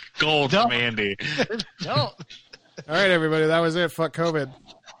gold from Andy. No. All right, everybody. That was it. Fuck COVID.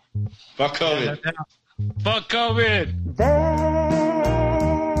 Fuck COVID. Fuck COVID.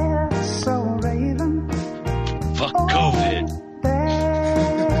 Fuck COVID.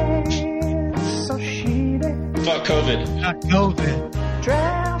 Fuck COVID. Not COVID.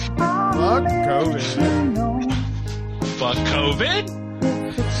 Fuck COVID. Fuck COVID?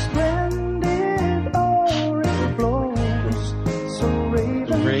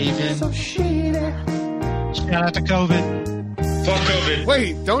 Raven. Shout out to COVID. Fuck COVID.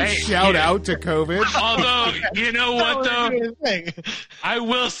 Wait, don't shout out to COVID. Although, you know what, though? I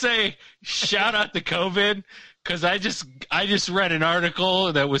will say, shout out to COVID, because I just read an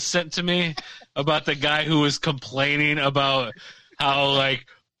article that was sent to me about the guy who was complaining about how, like,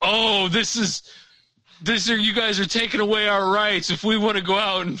 oh, you guys are taking away our rights. If we want to go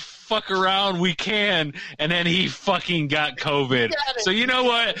out and fuck around, we can. And then he fucking got COVID. So you know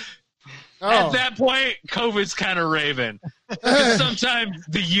what? At that point, COVID's kind of raving. Because sometimes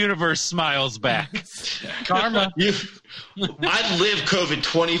the universe smiles back. Karma. I live COVID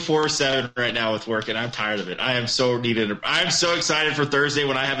 24/7 right now with work, and I'm tired of it. I am so needed. I'm so excited for Thursday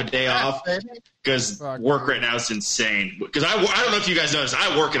when I have a day off because work right now is insane. Because I don't know if you guys noticed,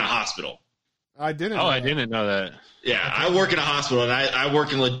 I work in a hospital. I didn't. I didn't know that. Yeah, I work in a hospital, and I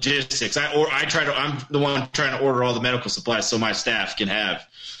work in logistics. I'm the one trying to order all the medical supplies so my staff can have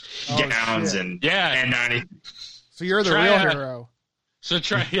gowns and N90. So you're the real hero. So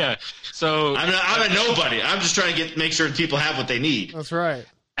So I'm a nobody. I'm just trying to make sure people have what they need. That's right.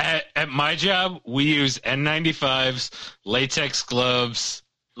 At my job, we use N95s, latex gloves,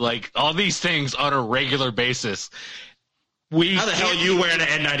 like all these things on a regular basis. How the hell are you wearing an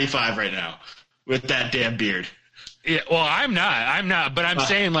N95 right now with that damn beard? Yeah, well, I'm not, but I'm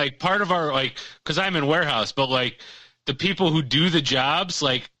saying like part of our because I'm in warehouse, but like the people who do the jobs,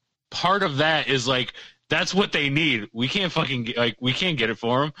 like part of that is like that's what they need. We can't we can't get it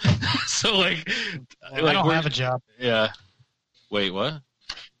for them. So I don't have a job. Yeah. Wait, what?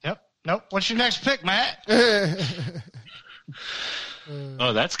 Yep. Nope. What's your next pick, Matt?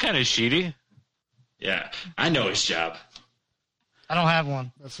 Oh, that's kind of shitty. Yeah, I know his job. I don't have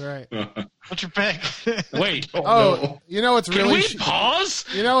one. That's right. What's your pick? Wait. No. You know what's Can really... we pause?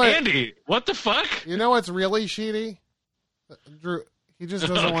 You know what, Andy, what the fuck? You know what's really shitty? Drew, he just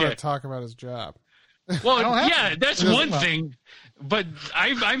doesn't want to talk about his job. Well, yeah, that's one thing. But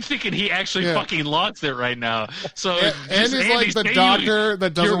I'm thinking he actually fucking lost it right now. So and he's like the doctor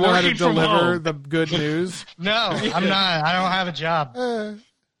that doesn't know how to deliver the good news. No, I'm not. I don't have a job.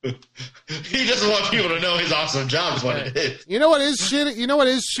 He doesn't want people to know his awesome job is what it is. You know what is shitty? You know what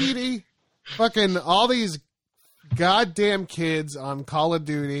is shitty? Fucking all these goddamn kids on Call of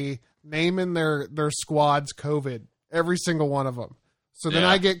Duty naming their squads COVID. Every single one of them. So then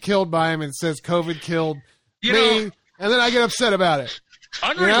I get killed by him and it says COVID killed me, and then I get upset about it.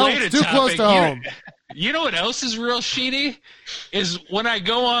 Unrelated too close to home. You know what else is real shitty? Is when I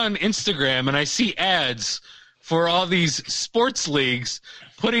go on Instagram and I see ads for all these sports leagues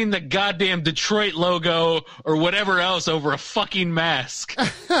putting the goddamn Detroit logo or whatever else over a fucking mask.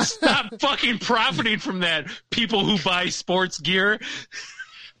 Stop fucking profiting from that, people who buy sports gear.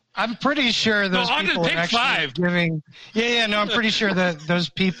 I'm pretty sure those people are actually giving. I'm pretty sure that those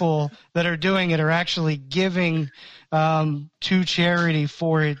people that are doing it are actually giving to charity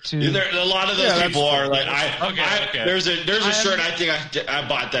for it to. A lot of those people are like, there's a shirt I think I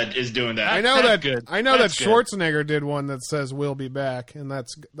bought that is doing that. I know that Schwarzenegger did one that says "We'll be back," and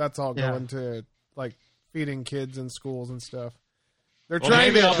that's all going to like feeding kids in schools and stuff. They're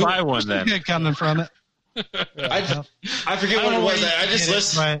trying to buy one then. Good coming from it. I forget what it was. I just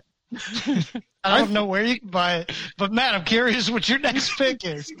listened. I don't know where you can buy it, but Matt, I'm curious what your next pick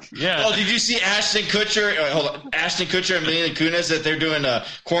is. Yeah. Oh, did you see Ashton Kutcher? Hold on, Ashton Kutcher and Mila Kunis that they're doing a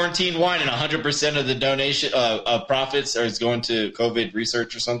quarantine wine, and 100% of the donation of profits is going to COVID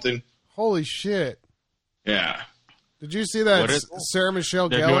research or something. Holy shit! Yeah. Did you see that Sarah Michelle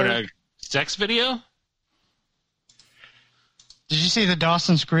They're Gellar? doing a sex video? Did you see the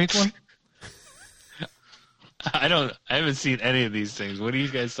Dawson's Creek one? I haven't seen any of these things. What are you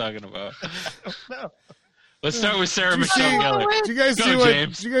guys talking about? No. Let's start with Sarah Michelle Gellar. Did you guys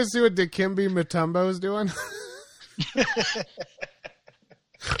see what Dikembe Mutombo is doing?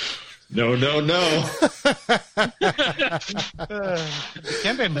 No.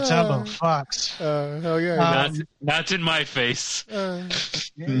 Dikembe Mutombo fucks. Hell yeah. Not in my face. No.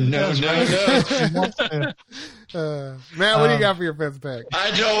 Matt, what do you got for your fifth pick? I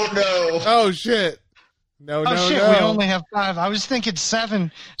don't know. Oh, shit. No. We only have 5. I was thinking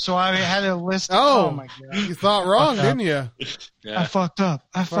 7, so I had a list. Oh my god! You thought wrong, didn't you? Yeah. I fucked up.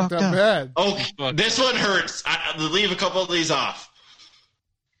 I fucked up bad. Okay, this one hurts. I'll leave a couple of these off.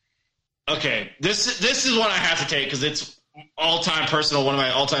 Okay, this is one I have to take because it's all-time personal, one of my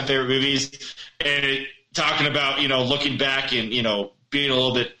all-time favorite movies, and talking about looking back and being a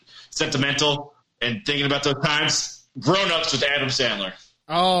little bit sentimental and thinking about those times. Grown Ups with Adam Sandler.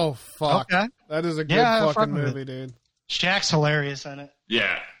 Oh fuck! Okay. That is a good fucking movie, dude. Shaq's hilarious in it.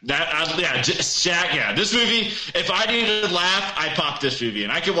 Yeah, Shaq. Yeah, this movie. If I needed to laugh, I pop this movie,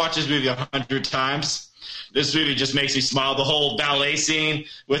 and I could watch this movie 100 times. This movie just makes me smile. The whole ballet scene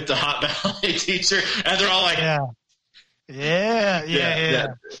with the hot ballet teacher, and they're all like, yeah.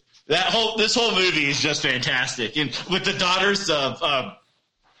 This whole movie is just fantastic, and with the daughters of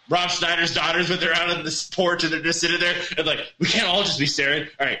Rob Schneider's daughters, when they're out on this porch and they're just sitting there, and like, we can't all just be staring.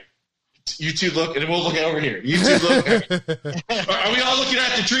 All right. You two look, and then we'll look over here. You two look. Are we all looking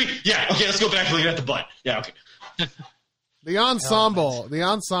at the tree? Yeah. Okay, let's go back and look at the butt. Yeah, okay. The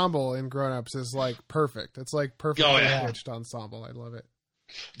ensemble in Grown Ups is like perfect. It's like perfectly pitched ensemble. I love it.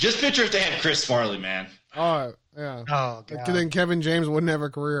 Just picture if they had Chris Farley, man. Oh yeah. Oh god. Then Kevin James wouldn't have a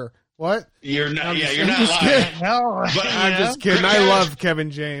career. What? You're not lying. No, But I'm just kidding. I love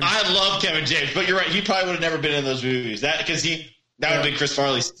Kevin James. I love Kevin James, but you're right. He probably would have never been in those movies. That would have been Chris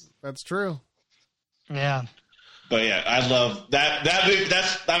Farley's. That's true. Yeah. But yeah, I love that movie.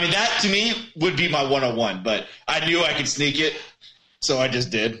 That to me would be my 101. But I knew I could sneak it, so I just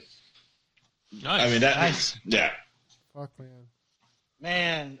did. Nice. Nice. Yeah. Fuck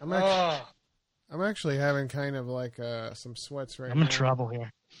Man. I'm actually having kind of like some sweats right now. I'm in trouble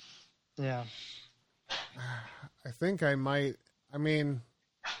here. Yeah. I think I might. I mean,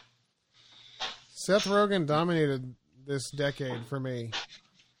 Seth Rogen dominated this decade for me,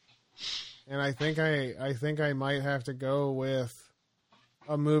 and I think I might have to go with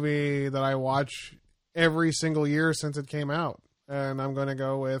a movie that I watch every single year since it came out, and I'm going to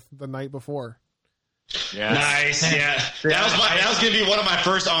go with The Night Before. Yeah. Nice. Yeah. That was going to be one of my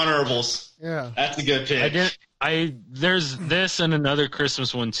first honorables. Yeah. That's a good pick. There's this and another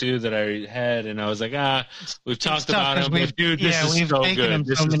Christmas one too that I had, and I was like, we've talked about him, but dude, this is so good. Him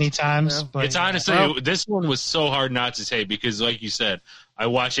so many times. Yeah. But it's honestly, this one was so hard not to take because, like you said, I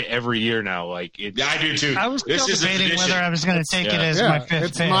watch it every year now. Like, I do too. I was debating whether I was going to take it as my fifth.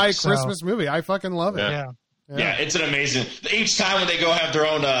 It's my Christmas movie. I fucking love it. Yeah, it's an amazing. Each time when they go have their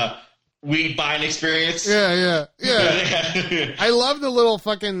own weed buying experience. Yeah. I love the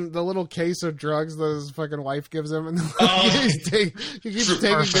little case of drugs that his fucking wife gives him, and he keeps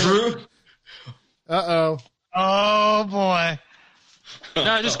taking. True. Uh-oh. Oh boy.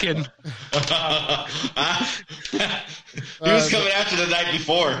 No, just kidding. He was coming after The Night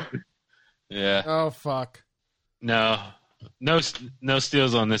Before. Yeah. Oh fuck. No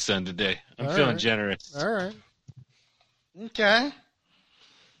steals on this end today. I'm feeling generous. All right. Okay.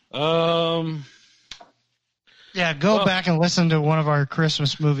 Yeah, go back and listen to one of our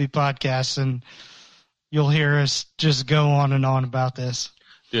Christmas movie podcasts, and you'll hear us just go on and on about this.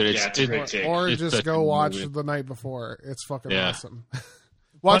 Dude, or just go watch movie. The Night Before. It's fucking awesome.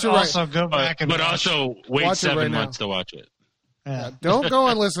 Watch it right. Also go back but also wait 7 months to watch it. Yeah. Don't go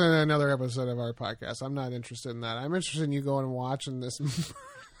and listen to another episode of our podcast. I'm not interested in that. I'm interested in you going and watching this.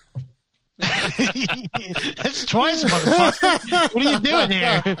 That's twice, motherfucker. What are you doing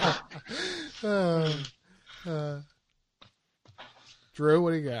here? Drew,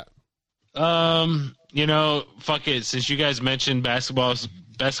 what do you got? Fuck it. Since you guys mentioned basketball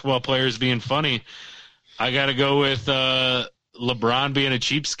players being funny, I got to go with LeBron being a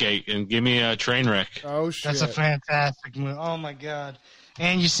cheapskate and give me a train wreck. Oh shit! That's a fantastic movie. Oh my god!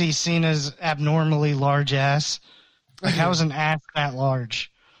 And you see Cena's abnormally large ass. Like, how is an ass that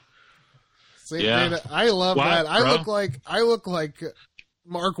large? See, dude, I love that. I look like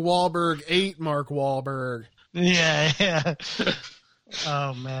Mark Wahlberg ate Mark Wahlberg. Yeah.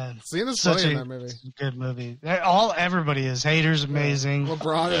 Oh man, Cena's funny in that movie. Good movie. Everybody is. Hater's amazing.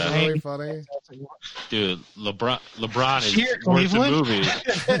 LeBron is really funny. Dude, LeBron is Cheer, worth the movie.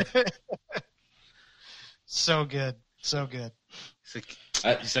 So good.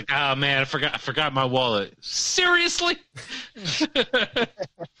 He's like, oh man, I forgot my wallet. Seriously?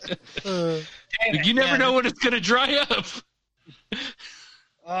 You never know when it's gonna dry up.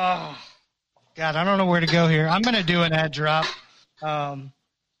 Oh God, I don't know where to go here. I'm gonna do an ad drop.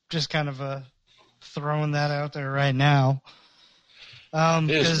 Just kind of throwing that out there right now. It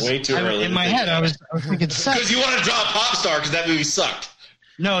is way too early. In my head, I was thinking because you want to drop Popstar because that movie sucked.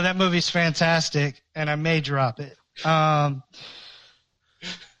 No, that movie's fantastic, and I may drop it.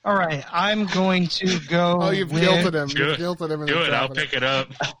 All right, I'm going to go. Oh, you've guilted him. You've guilted him. Do it. I'll pick it up.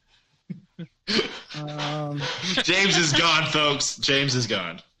 James is gone, folks. James is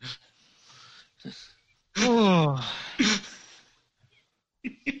gone. Oh.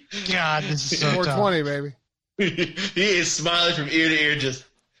 God, this is so 420, baby. He is smiling from ear to ear. Just.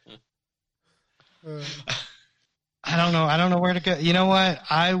 I don't know where to go. You know what?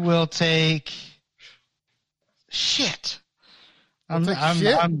 I will take. Shit. That's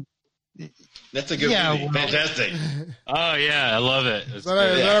a good movie. Fantastic. Oh yeah, I love it. Is that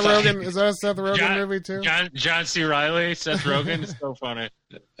a Rogen? Is that a Seth Rogen movie too? John C. Reilly, Seth Rogen. It's so funny.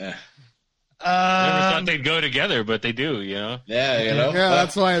 Yeah. Never thought they'd go together, but they do. Yeah, Yeah,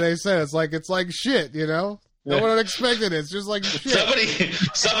 that's why they said it's like shit. No one expected it. It's just like shit.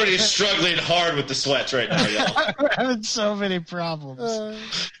 Somebody is struggling hard with the sweats right now, y'all. I'm having so many problems.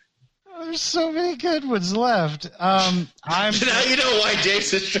 There's so many good ones left. Now you know why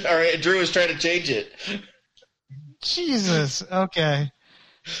Drew is trying to change it. Jesus. Okay.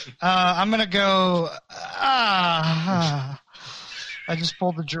 I'm gonna go. I just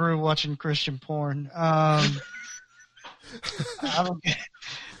pulled the Drew watching Christian porn.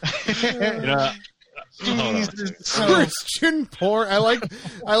 Jesus, so Christian porn. I like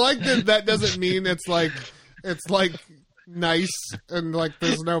that doesn't mean it's like nice and like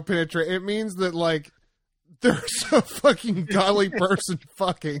there's no penetration. It means that like there's a fucking godly person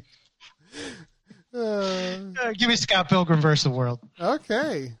fucking. give me Scott Pilgrim vs. the World.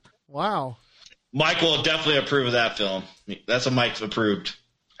 Okay. Wow. Mike will definitely approve of that film. That's what Mike's approved.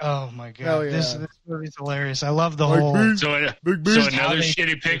 Oh my god, Hell yeah. this movie's hilarious. I love the whole. So another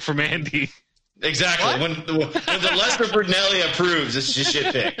shitty pick from Andy. Exactly. When the Lester Brunelli approves, it's just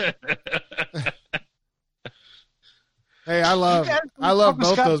shit pick. Hey, I love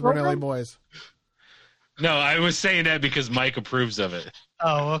both Scott those Brunelli Pilgrim? boys. No, I was saying that because Mike approves of it.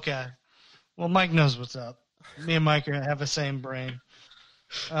 Oh, okay. Well, Mike knows what's up. Me and Mike have the same brain.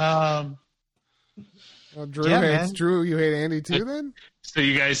 Well, Drew Yeah, hates man. Drew. You hate Andy too, then? So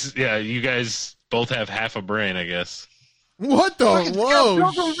you guys both have half a brain, I guess. What the? Fucking Scott Whoa,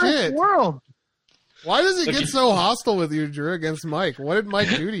 Pilgrim vs. shit! World. Why does it get so hostile with you, Drew, against Mike? What did Mike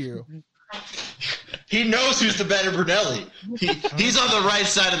do to you? He knows who's the better Brunelli. He's on the right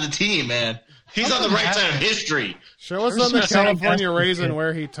side of the team, man. He's on the right side of history. Show us on the California raisin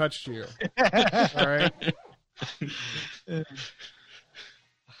where he touched you. All right.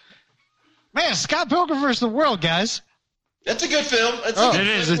 Man, Scott Pilgrim vs. the World, guys. That's a good film. It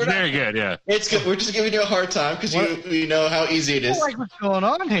is. It's very good, yeah. It's good. We're just giving you a hard time because you know how easy it I is. like what's going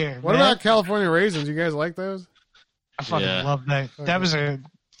on here. What man. about California raisins? You guys like those? I fucking love that. That was a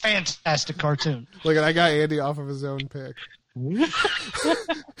fantastic cartoon. Look, I got Andy off of his own pick.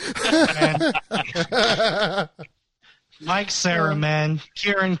 Mike, Sarah, man.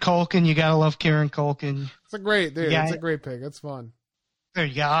 Kieran Culkin. You gotta love Kieran Culkin. It's a great dude. Yeah. It's a great pick. It's fun. There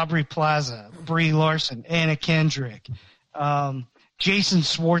you got Aubrey Plaza, Brie Larson, Anna Kendrick. Jason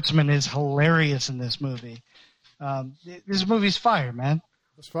Schwartzman is hilarious in this movie. This movie's fire, man.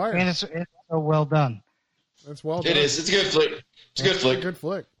 It's fire. And it's so well done. It's well done. It is. It's a good flick. It's a good flick. It's a good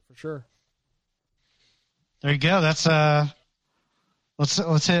flick for sure. There you go. That's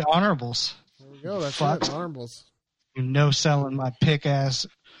let's hit honorables. There we go. That's Fuck. it. Honorables. You know, selling my pick ass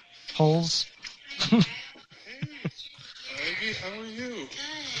holes. Ivy, how are you? Good.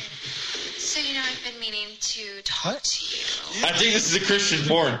 So, I've been meaning to talk to you. I think this is a Christian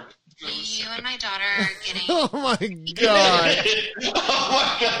porn. You and my daughter are getting... Oh my god. Oh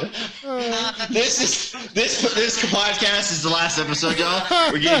my god. This podcast is the last episode, y'all.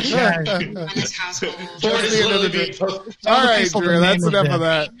 We're getting on this household. porn is literally being All right, Drew. That's enough of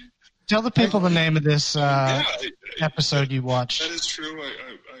that. Tell the people the name of this episode you watched. That is true. I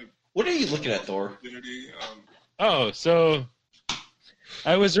What are you looking at, Thor? identity. Oh, so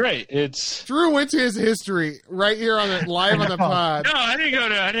I was right. It's Drew went to his history right here on the live on the pod. no, I didn't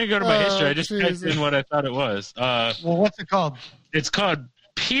go to my history. I just typed Jesus. in what I thought it was. Well, what's it called? It's called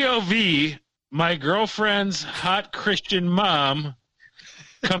POV. My girlfriend's hot Christian mom.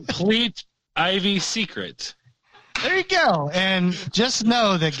 Complete Ivy secret. There you go. And just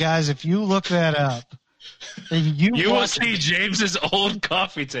know that, guys, if you look that up, You will see James's old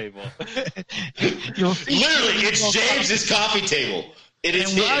coffee table. You'll see Literally, it's James's coffee table. It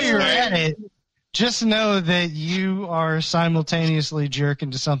is And while his, you're right? at it, just know that you are simultaneously jerking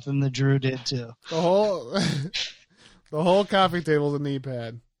to something that Drew did too. The whole coffee table's a knee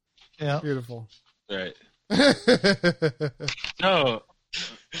pad. Yeah. Beautiful. Right. So,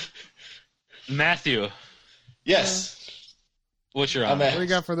 Matthew, Yes. what's your I'm honor? What do you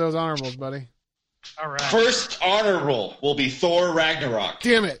got for those honorables, buddy? All right. First honorable will be Thor Ragnarok.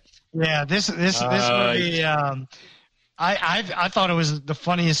 Damn it. Yeah, this movie. I thought it was the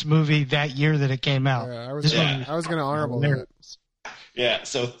funniest movie that year that it came out. Yeah, I was This gonna, movie- I was going to honorable hilarious. that. Yeah,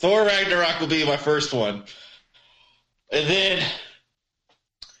 so Thor Ragnarok will be my first one. And then,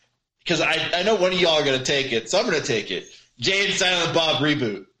 because I know one of y'all are going to take it, so I'm going to take it. Jay and Silent Bob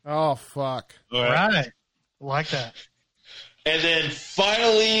reboot. Oh, fuck. All All right. right. Like that. And then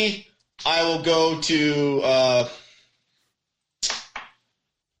finally, I will go to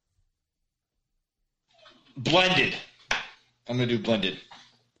Blended. I'm going to do Blended.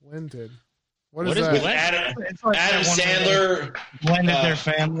 Blended. What What is is With that? Blended? It's like Adam that one where Sandler. they blended uh, their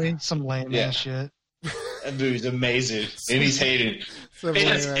family. Some lame yeah. ass shit. That movie's amazing. And he's hated. Some It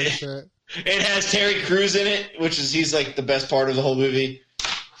lame is- ass shit. It has Terry Crews in it, he's like the best part of the whole movie.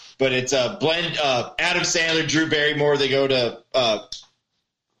 But it's Adam Sandler, Drew Barrymore. They go to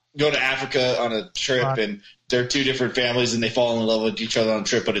Africa on a trip, Right. and they're two different families, and they fall in love with each other on a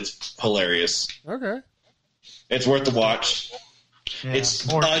trip. But it's hilarious. Okay. It's worth the watch. Yeah. It's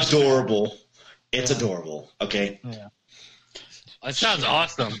adorable. It's adorable. Okay. Yeah. That sounds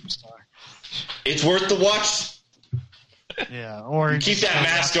awesome. It's worth the watch. Yeah. Or Keep that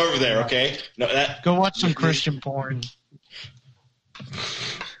mask over there, okay? No, go watch some Christian porn.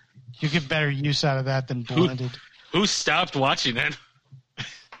 You get better use out of that than Blended. Who stopped watching it?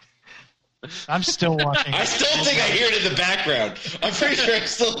 I'm still watching. I still think I hear it in the background. I'm pretty sure I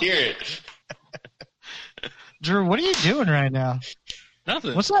still hear it. Drew, what are you doing right now?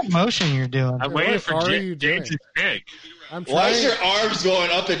 Nothing. What's that motion you're doing? I'm waiting for What are you James' doing? pick. Why is your arms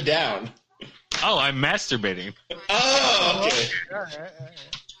going up and down? Oh, I'm masturbating. Oh, okay. All right.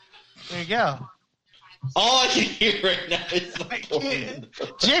 There you go. All I can hear right now is the porn.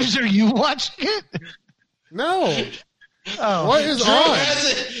 James, are you watching it? No. Oh. What is on?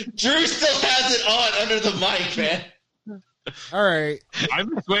 Drew still has it on under the mic, man. All right. I'm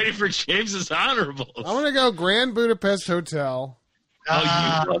just waiting for James's honorables. I'm going to go Grand Budapest Hotel.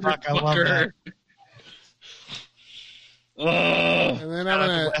 Oh, you fuck, I love that. Oh. And then I'm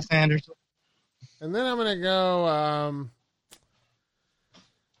going to Wes Anderson. And then I'm gonna go.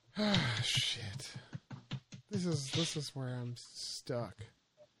 Shit. This is where I'm stuck.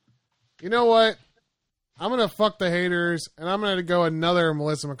 You know what? I'm gonna fuck the haters, and I'm gonna go another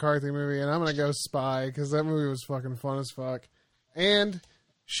Melissa McCarthy movie, and I'm gonna go Spy because that movie was fucking fun as fuck, and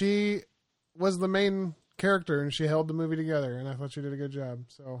she was the main character, and she held the movie together, and I thought she did a good job.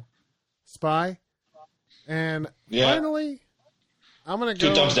 So, Spy, and finally, I'm gonna go.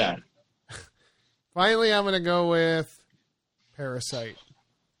 2 thumbs down. Finally, I'm going to go with Parasite.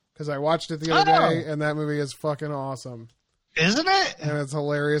 Because I watched it the other day, and that movie is fucking awesome. Isn't it? And it's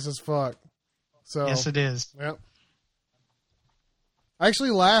hilarious as fuck. So, Yes, it is. Yep. I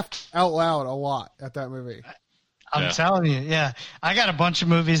actually laughed out loud a lot at that movie. I'm telling you, yeah. I got a bunch of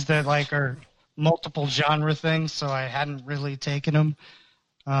movies that like are multiple genre things, so I hadn't really taken them.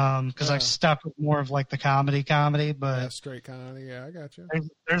 Because I've stuck with more of like the comedy, but straight comedy. Yeah, I got you.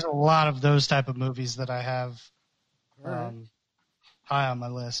 There's a lot of those type of movies that I have high on my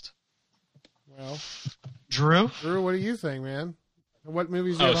list. Well, Drew, what do you think, man? What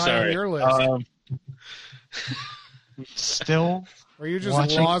movies do you have high on your list? Still, are you just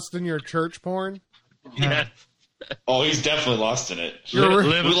lost in your church porn? Yeah. Oh, he's definitely lost in it. We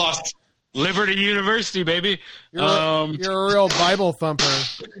lost Liberty University, baby. You're a real Bible thumper.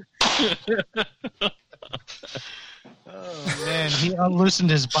 Oh man, he unloosened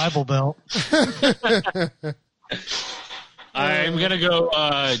his Bible belt. I'm gonna go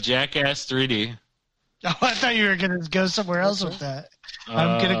Jackass 3D. Oh, I thought you were gonna go somewhere else with that.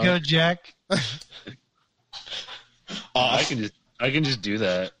 I'm gonna go Jack. I can just do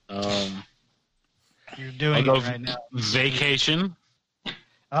that. You're doing it right now. Vacation.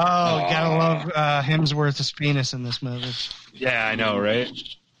 Oh, gotta love Hemsworth's penis in this movie. Yeah, I know, right?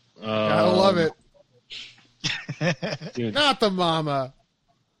 Gotta love it. Dude. Not the mama.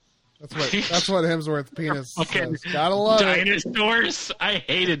 That's what Hemsworth's penis says. Gotta love dinosaurs. It. I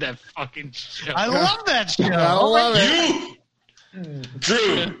hated that fucking show. I love that show. Gotta love it.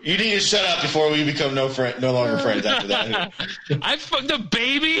 Drew, you need to shut up before we become no longer friends after that. I fucked the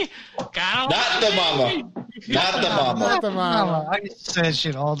baby. Not the mama. Not the mama. I used to say that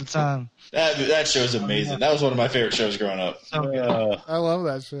shit all the time. That show's amazing. That was one of my favorite shows growing up. So good. I love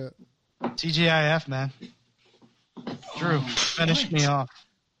that shit. TGIF, man. Drew, finish me off.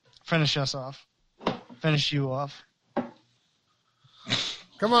 Finish us off. Finish you off.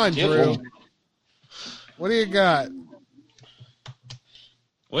 Come on, Drew. What do you got?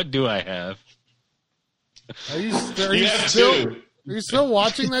 What do I have? Are you still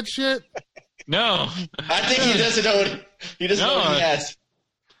watching that shit? No. I think he doesn't know what he doesn't know what he has.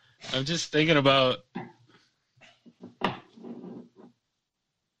 I'm just thinking about.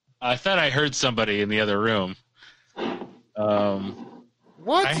 I thought I heard somebody in the other room.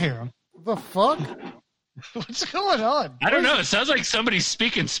 What? I hear him. The fuck? What's going on? I don't know. It sounds like somebody's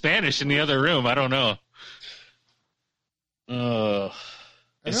speaking Spanish in the other room. I don't know.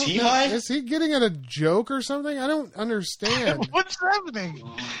 Is he high? Is he getting at a joke or something? I don't understand. What's happening?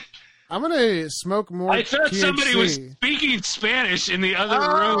 I'm gonna smoke more. I thought THC. somebody was speaking Spanish in the other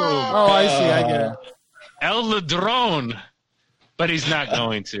room. Oh, I see. I get it. El Ladrón, but he's not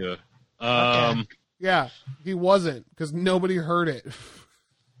going to. Okay. Yeah, he wasn't because nobody heard it.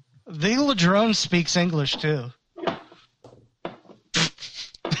 The Ladrone speaks English too.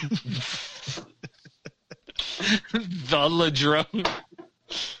 The Ladrone.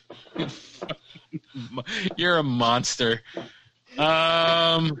 You're a monster.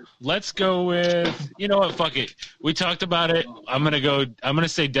 Let's go with, you know what, fuck it. We talked about it. I'm gonna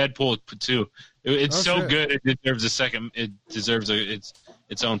say Deadpool 2. It's so shit. good. It deserves a second. It deserves its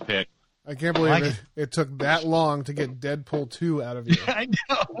own pick. I can't believe Like it took that long to get Deadpool 2 out of you. I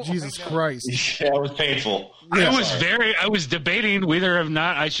know. Jesus Christ. Yeah, it was painful. Yeah. I was debating whether or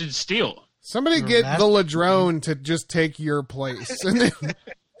not I should steal. Somebody get the Ladrone to just take your place. And then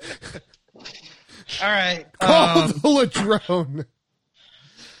All right. call the Ladrone.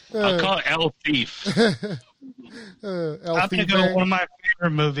 I'll call it El Thief. El I'm gonna go with one of my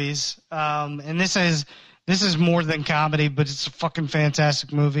favorite movies, and this is more than comedy, but it's a fucking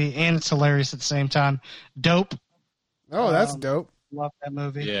fantastic movie, and it's hilarious at the same time. Dope, Oh, that's dope. love that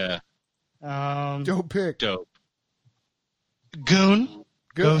movie. Yeah, Dope pick. dope. Goon,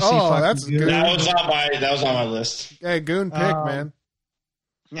 Good. Go see Oh, fucking that's Goon. good. That was on my list. Hey, Goon pick, man.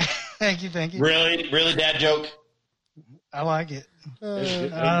 thank you. Really, dad joke. I like it.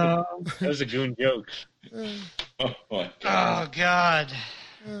 That was a goon joke. Oh boy. Oh God.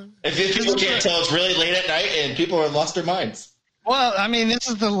 If people can't tell, it's really late at night and people have lost their minds. Well, I mean, this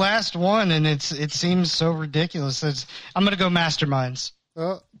is the last one, and it seems so ridiculous. I'm gonna go Masterminds.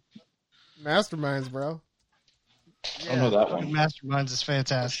 Oh, Masterminds, bro. I don't know that one. Masterminds is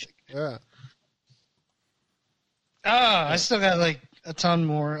fantastic. Yeah. I still got like a ton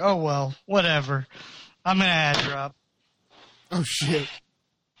more. Oh well, whatever. I'm gonna ad drop. Oh shit.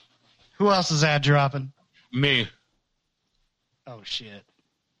 Who else is ad dropping? Me. Oh shit.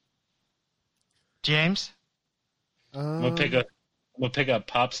 James? I'm gonna pick up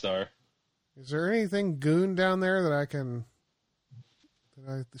Pop Star. Is there anything Goon down there that I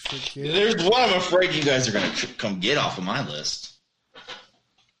should get? There's one I'm afraid you guys are going to come get off of my list.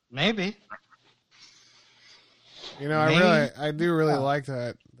 Maybe. You know, I do really like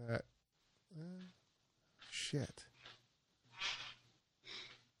that. Shit.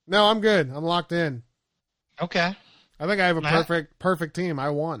 No, I'm good. I'm locked in. Okay. I think I have a Matt? perfect team. I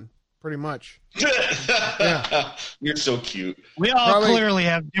won, pretty much. Yeah. You're so cute. We all clearly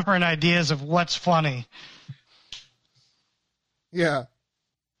have different ideas of what's funny. Yeah.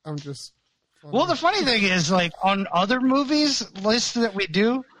 I'm just. Funny. Well, the funny thing is, like, on other movies lists that we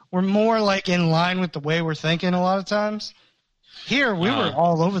do, we're more, like, in line with the way we're thinking a lot of times. Here, we were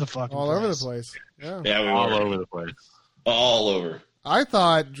all over the fucking all place. over the place. Yeah. Yeah, we All were. over the place. All over. I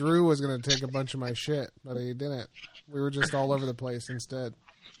thought Drew was going to take a bunch of my shit, but he didn't. We were just all over the place instead.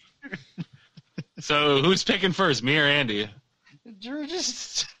 So who's picking first, me or Andy? Drew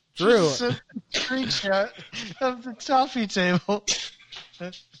just Drew. just a screenshot of the toffee table.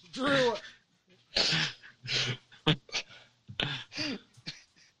 Drew.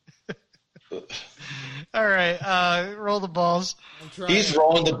 All right, roll the balls. He's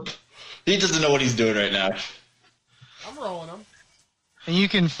rolling the. He doesn't know what he's doing right now. I'm rolling them. And you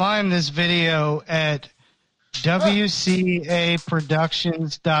can find this video at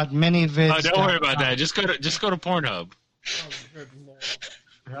wcaproductions.minivids. Oh, don't worry about that. Just go to Pornhub. Oh, good Lord.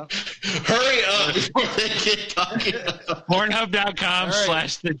 Hurry up before they get talking.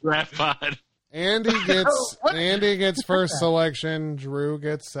 Pornhub.com/the draft pod. Andy gets first selection. Drew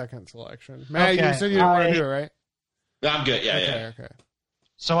gets second selection. Matt, you Okay, said you didn't want to do it, right? I'm good. Yeah. Okay.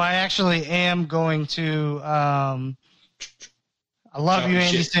 So I actually am going to. I love you,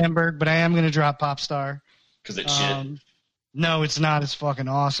 Andy shit. Samberg, but I am going to drop Popstar. Because it's shit. No, it's not. It's fucking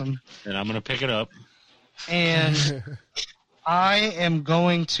awesome. And I'm gonna pick it up. And I am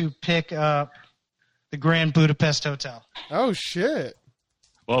going to pick up the Grand Budapest Hotel. Oh shit!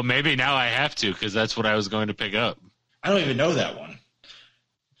 Well, maybe now I have to because that's what I was going to pick up. I don't even know that one.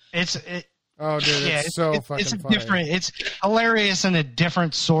 Oh, dude, it's so fucking it's funny. different. It's hilarious in a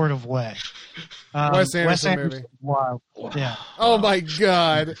different sort of way. Wes Anderson movie. Wild. Yeah. Oh my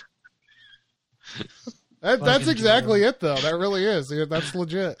god. That's exactly it, though. That really is. Yeah, that's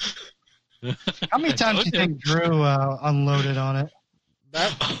legit. How many times do you think Drew unloaded on it?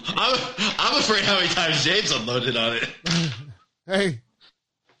 I'm afraid how many times James unloaded on it. Hey,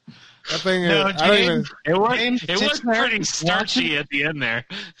 that thing. No, I don't even. It was James sits there pretty starchy at the end there.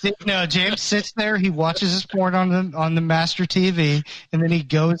 No, James sits there. He watches his porn on the master TV, and then he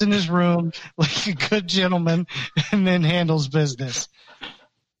goes in his room like a good gentleman, and then handles business.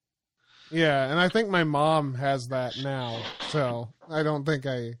 Yeah, and I think my mom has that now, so I don't think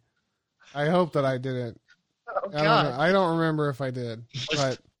I hope that I didn't. Oh, I don't know. I don't remember if I did,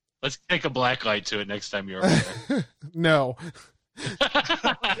 but Let's take a black light to it next time you're over there. no.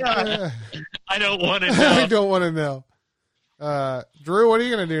 I don't want to I know. don't want to know. Drew, what are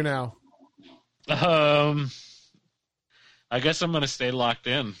you going to do now? I guess I'm going to stay locked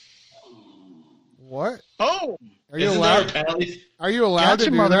in. What? Oh, Are you Isn't there allowed? a penalty? Are you allowed Gotcha, to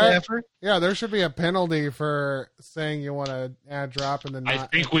do mother that? effer. Yeah, there should be a penalty for saying you want to add drop and then not. I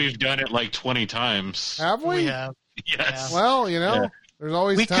think we've done it like 20 times. Have we? We have. Yes. Well, Yeah. there's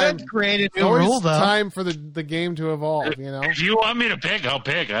always We time. could create a There's new always rule, though. time for the game to evolve. If you want me to pick, I'll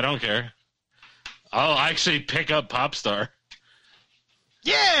pick. I don't care. I'll actually pick up Popstar.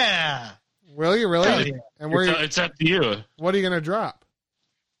 Yeah. Will you really? Hell yeah. And where? It's up to you. What are you going to drop?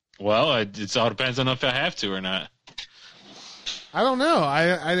 Well, it all depends on if I have to or not. I don't know.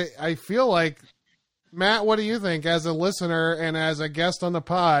 I feel like Matt. What do you think, as a listener and as a guest on the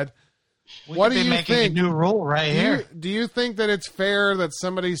pod? What do We'd be you making think? a new rule right here. Do you think that it's fair that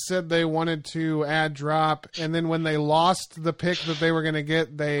somebody said they wanted to add drop, and then when they lost the pick that they were going to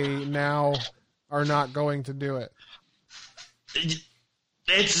get, they now are not going to do it?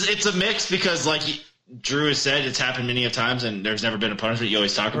 It's a mix because, like Drew has said, it's happened many of times, and there's never been a punishment. You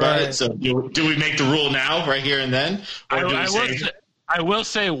always talk about Right. it. So do we make the rule now, right here and then? Or do we I will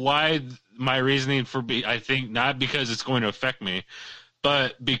say why my reasoning for I think not because it's going to affect me,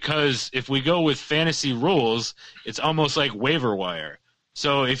 but because if we go with fantasy rules, it's almost like waiver wire.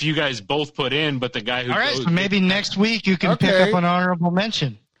 So if you guys both put in, but the guy who All right, goes, so maybe next week you can pick Okay. up an honorable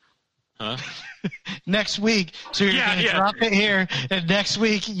mention. huh? Next week, so you're Yeah, going to yeah. drop it here, and next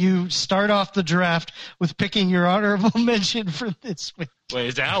week you start off the draft with picking your honorable mention for this week. Wait,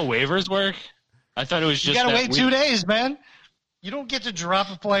 is that how waivers work? I thought it was You just got to that wait week. 2 days, man. You don't get to drop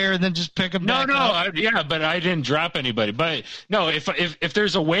a player and then just pick them No, back up. but I didn't drop anybody. But no, if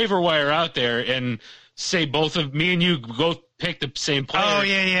there's a waiver wire out there, and say both of me and you go pick the same player, Oh,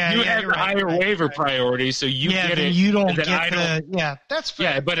 yeah, you have you're the right, higher right, waiver right. priority, so you Yeah, get then it. you don't and then I get don't. the. Yeah, that's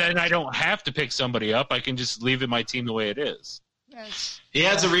fair. Yeah, but then I don't have to pick somebody up. I can just leave it my team the way it is. He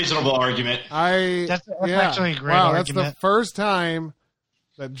has a reasonable argument. That's actually a great wow, argument. that's the first time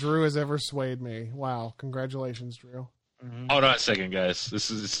that Drew has ever swayed me. Wow, congratulations, Drew. Hold on a second, guys.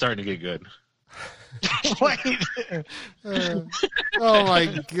 It's starting to get good. Wait. Oh my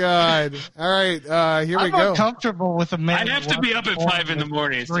God! All right, here we I'm go. uncomfortable with a man. I have to be up at 5 in the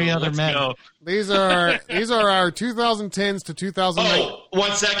morning. So Three other let's men. go. These are our 2010s to 2009. Oh,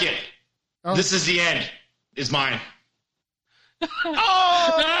 1 second. Oh. This is the end. Is mine.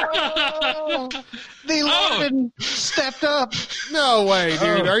 Oh, the London stepped up. No way,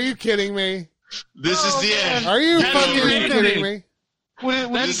 dude! Oh. Are you kidding me? This is the end. Are you That's fucking amazing. kidding me?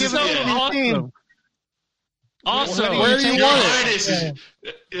 What That's do you give so it to your team? awesome. Where do you Your want it? Highness.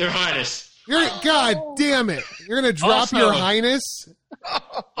 Your Highness. God damn it! You're gonna drop Also- your highness?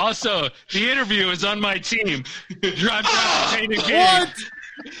 Also, the interview is on my team. Drop Pain and Gain. What?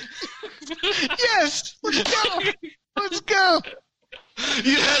 Yes, let's go. Let's go.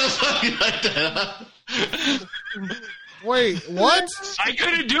 You had to fucking like that, huh? Wait, what? I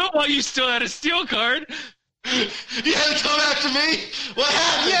couldn't do it while you still had a steel card. You had to come after me? What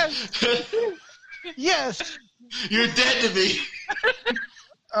happened? Yes. You're dead to me.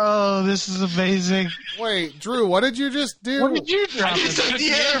 Oh, this is amazing. Wait, Drew, what did you just do? What did you drop? You took the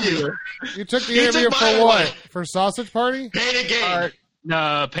interview. You took the He interview took my for what? one. For Sausage Party? Pain and gain.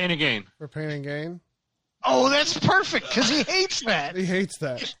 No, Pain and Gain. For Pain and Gain? Oh, that's perfect because he hates that. He hates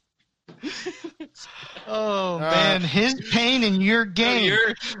that. Oh man, his pain and your gain.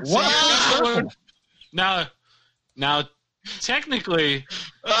 Wow. Now, technically,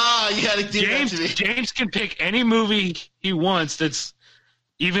 You had to do that to me. James can pick any movie he wants. That's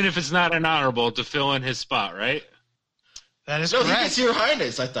even if it's not an honorable to fill in his spot, right? That is No, he correct. gets your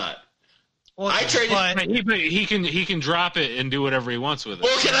Highness, I thought. Well, I traded- but He can drop it and do whatever he wants with it.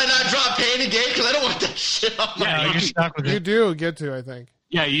 Well, can I not drop Pain and gain? Because I don't want that shit on my no, you're stuck with You it. do get to, I think.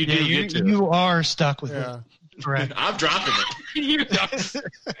 Yeah, you Yeah, do get to. you are stuck with Yeah. it. Correct. I'm dropping it. You don't.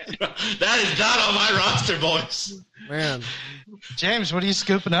 That is not on my roster, boys. Man. James, what are you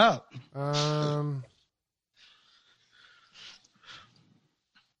scooping up?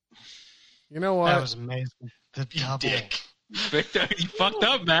 You know That what? was amazing. The double. Dick. Victor, you fucked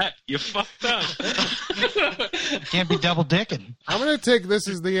up, Matt. You fucked up. Can't be double dicking. I'm going to take This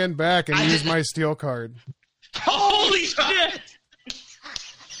Is the End back and use my steel card. Holy shit!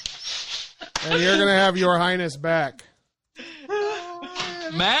 And you're going to have your highness back.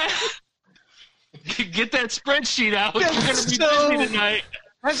 Matt, get that spreadsheet out. We're going to be so- busy tonight.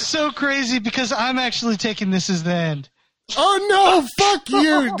 That's so crazy because I'm actually taking this as the end. Oh, no. Fuck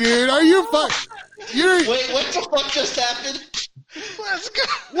you, dude. Are you You're... Wait, what the fuck just happened? Let's go.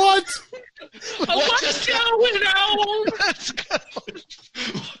 What? What's going on? Let's go.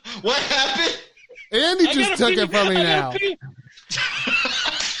 What happened? Andy I just gotta took pee. it from me I now. gotta pee.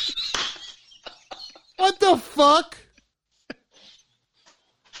 What the fuck?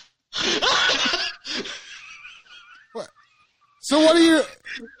 So what are you?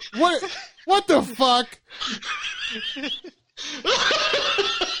 What the fuck?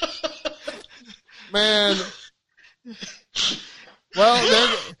 Man.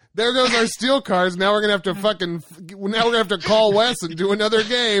 Well, there goes our steel cards. Now we're gonna have to call Wes and do another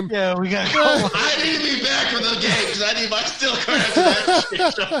game. Yeah, we got to call. I need to be back for the game because I need my steel card after that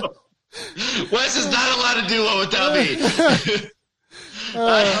shit show. Wes is not allowed to do one without me.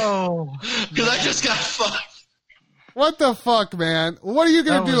 Because I just got fucked. What the fuck, man? What are you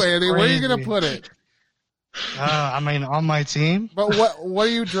gonna That do, was Andy? Where are you gonna crazy. put it? I mean, on my team. But what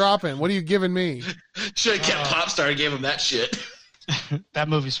are you dropping? What are you giving me? Should have kept Popstar and gave him that shit. That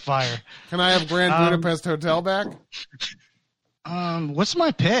movie's fire. Can I have Grand Budapest Hotel back? What's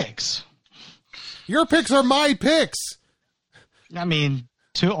my picks? Your picks are my picks. I mean,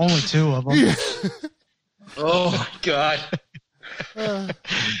 only two of them. Oh my god.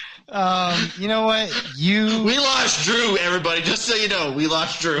 You know what? We lost Drew, everybody. Just so you know, we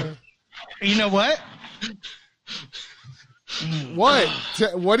lost Drew. You know what? What?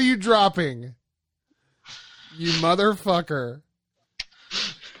 What are you dropping? You motherfucker.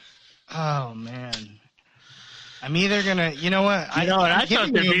 Oh man. I'm either gonna. You know what? You know what? I I'm giving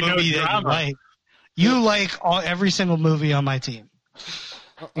thought there'd you a be no movie that you drama. like. You like every single movie on my team,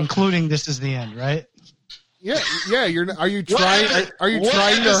 including This Is the End, right? Yeah. Are you trying to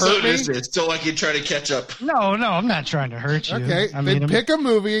hurt me? Is this? So I can try to catch up. No, I'm not trying to hurt you. Okay, I then mean, pick a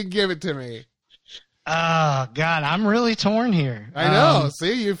movie and give it to me. Oh God, I'm really torn here. I know.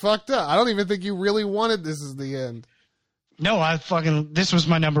 See, you fucked up. I don't even think you really wanted This Is the End. No, this was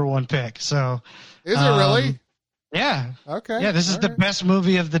my number one pick. So, Is it really? yeah, Okay. yeah. This is all the right. best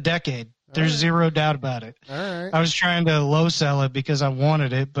movie of the decade. There's right. zero doubt about it. All right. I was trying to low sell it because I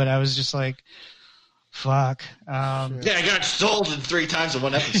wanted it, but I was just like, fuck. Yeah, I got sold 3 times in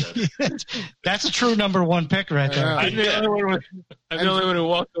one episode. That's a true number one pick right there. I I'm the only one who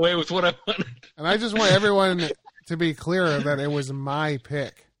walked away with what I wanted. And I just want everyone to be clear that it was my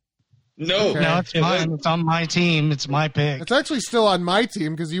pick. No. Okay. No, it's mine. It's on my team. It's my pick. It's actually still on my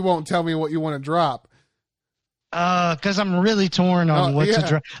team because you won't tell me what you want to drop. Because I'm really torn on what to yeah.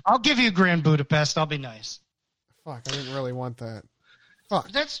 draw. I'll give you Grand Budapest. I'll be nice. Fuck, I didn't really want that. Fuck.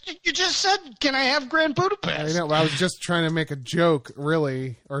 You just said, can I have Grand I Budapest? know. I was just trying to make a joke,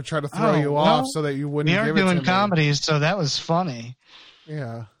 really, or try to throw Oh, you well, off so that you wouldn't We are give it to doing me. comedies, so that was funny.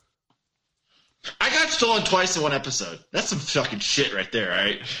 Yeah. I got stolen twice in one episode. That's some fucking shit right there, all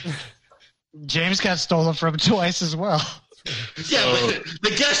right? James got stolen from twice as well. Yeah, but the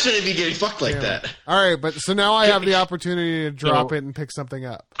guest shouldn't be getting fucked like that. All right, but so now I have the opportunity to drop it and pick something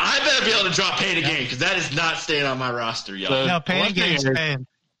up. I better be able to drop Pain again because that is not staying on my roster, y'all. So- No, Pain one thing Game's is- paying.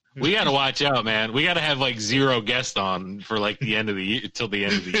 We got to watch out, man. We got to have like 0 guests on for like the end of the year till the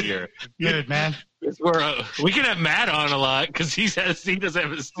end of the year. Good, man. We can have Matt on a lot because he doesn't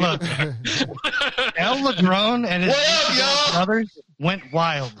have a steel Look, card. El Legron and his What up, y'all? brothers went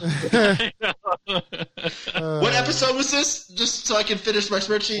wild. What episode was this? Just so I can finish my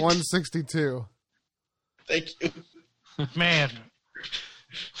spreadsheet. 162. Thank you. Man,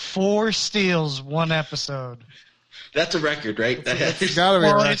 4 steals, 1 episode. That's a record, right? That It's has, got to be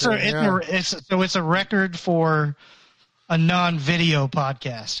a Well, record. it's a record for a non-video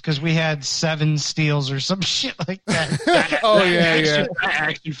podcast because we had 7 steals or some shit like that. Oh, yeah. That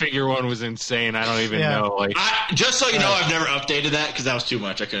action figure one was insane. I don't even Yeah. know. Like, just so you know, I've never updated that because that was too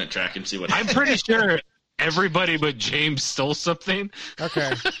much. I couldn't track and see what I'm pretty sure everybody but James stole something.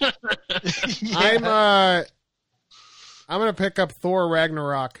 Okay. Yeah, I'm going to pick up Thor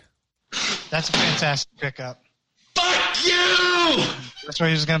Ragnarok. that's a fantastic pickup. Fuck you! That's what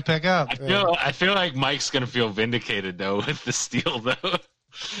he was going to pick up. I feel like Mike's gonna feel vindicated though with the steal though.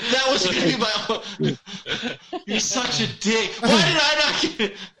 That was going to be my. You're such a dick. Why did I not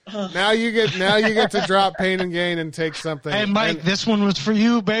get it? Now you get to drop Pain and Gain and take something. Hey, Mike, And this one was for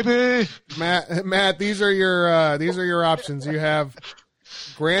you, baby. Matt, these are your options. You have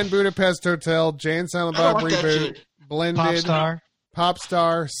Grand Budapest Hotel, Jay and Silent I don't Bob want that Reboot, shit. Blended, Pop star.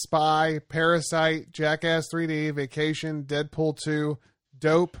 Popstar, Spy, Parasite, Jackass 3D, Vacation, Deadpool 2,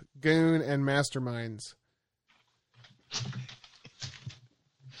 Dope, Goon, and Masterminds.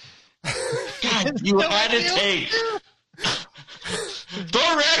 God, you had to take.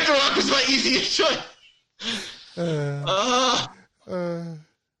 Thor Ragnarok was my easiest choice.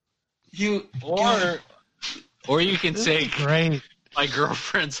 You Or you can say Great. my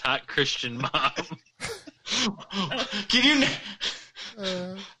girlfriend's hot Christian mom. can you?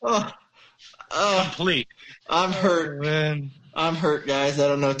 Complete. I'm hurt. Man, I'm hurt, guys. I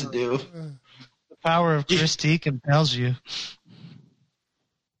don't know what to do. the power of Chris T compels you.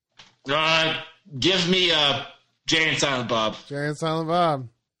 Give me Jay and Silent Bob. Jay and Silent Bob.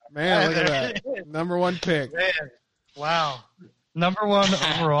 Man, look at that. Number one pick. Man, wow. Number one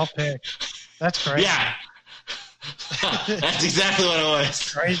overall pick. That's crazy. Yeah. That's exactly what it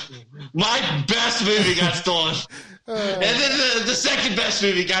was. Crazy. My best movie got stolen. And then the second best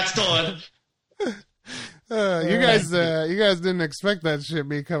movie got stolen. You guys didn't expect that shit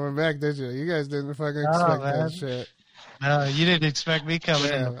me coming back, did you? You guys didn't fucking expect that shit. No, you didn't expect me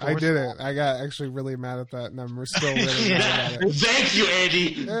coming in. I didn't. I got actually really mad at that number. Still really mad at it. Thank you,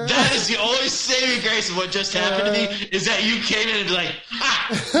 Andy. That is the only saving grace of what just happened to me is that you came in and be like,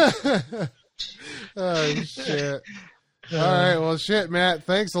 ha! Oh, shit. All right, well, shit, Matt.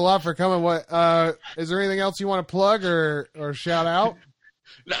 Thanks a lot for coming. What is there anything else you want to plug or shout out?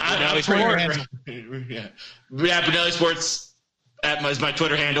 Brunelli Sports is my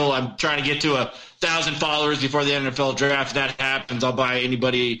Twitter handle. I'm trying to get to 1,000 followers before the NFL draft. If that happens, I'll buy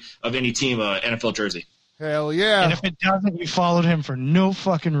anybody of any team a NFL jersey. Hell yeah. And if it doesn't, you followed him for no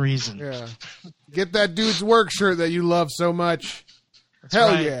fucking reason. Yeah. Get that dude's work shirt that you love so much. That's Hell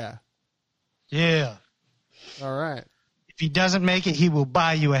right. yeah. Yeah. All right. If he doesn't make it, he will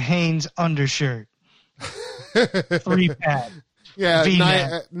buy you a Hanes undershirt. 3-pack. Yeah,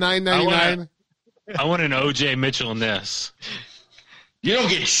 V-neck. $9.99. I want an OJ Mitchell Ness. You don't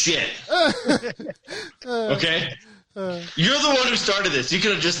get shit. Okay? You're the one who started this. You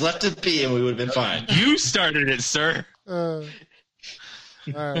could have just left it be and we would have been fine. You started it, sir. All right.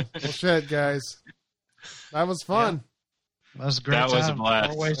 Well, shit, guys. That was fun. That was a great That was a time.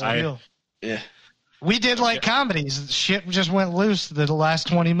 blast. Always feel. Yeah. We did like comedies. Shit just went loose the last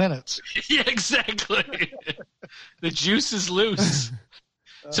 20 minutes. Yeah, exactly. The juice is loose.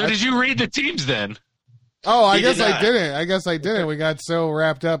 So did you read the teams then? Oh, I He guess did I not. didn't. We got so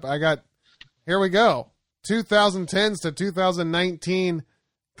wrapped up. Here we go. 2010s to 2019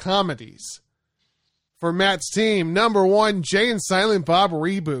 comedies. For Matt's team, number 1, Jay and Silent Bob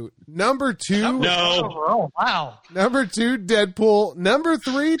reboot. Number 2, No. Oh, wow. Number 2, Deadpool. Number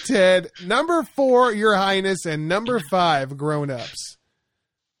 3, Ted. Number 4, Your Highness. And number 5, Grown Ups.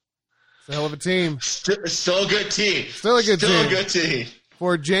 It's a hell of a team. Still a good team. Still a good team. A good team.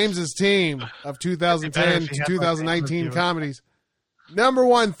 For James's team of 2010 to 2019 like comedies. Number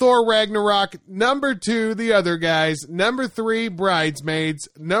 1, Thor Ragnarok. Number 2, The Other Guys. Number 3, Bridesmaids.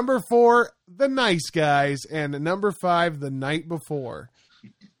 Number 4, The Nice Guys. And number 5, The Night Before.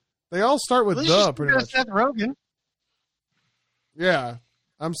 They all start with the, pretty much. Seth Rogen. Yeah.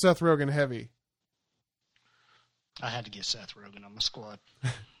 I'm Seth Rogen heavy. I had to get Seth Rogen on my squad.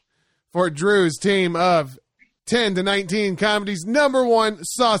 For Drew's team of 10 to 19 comedies, number 1,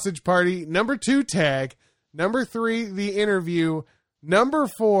 Sausage Party. Number 2, Tag. Number 3, The Interview. Number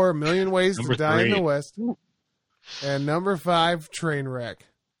 4, Million Ways to Die in the West. And number 5, Trainwreck.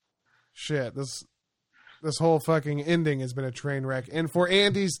 Shit, this whole fucking ending has been a train wreck. And for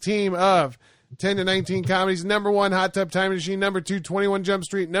Andy's team of 10 to 19 comedies, number 1, Hot Tub Time Machine. Number 2, 21 Jump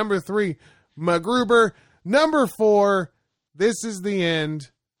Street. Number 3, MacGruber. Number 4, This Is the End.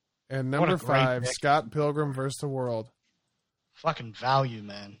 And number 5, pick. Scott Pilgrim vs. the World. Fucking value,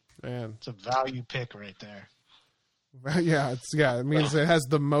 man. Man. It's a value pick right there. Yeah, it means it has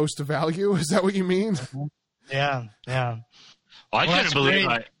the most value. Is that what you mean? Yeah. Well, I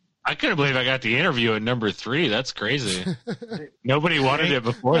couldn't believe I got The Interview at number 3. That's crazy. Nobody wanted it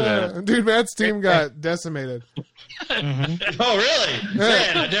before that. Dude, Matt's team got decimated. Mm-hmm. Oh, really?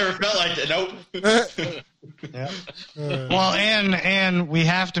 Man, I never felt like that. Nope. Yeah. Well, and we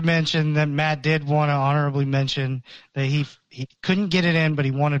have to mention that Matt did want to honorably mention that he couldn't get it in, but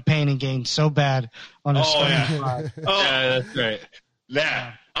he wanted Pain and Gain so bad on his Yeah, that's right.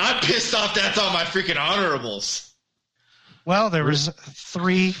 Yeah. I'm pissed off that's on my freaking honorables. Well, there was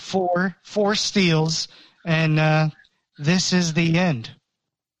 4 steals, and this is the end.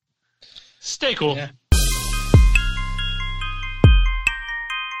 Stay cool. Yeah.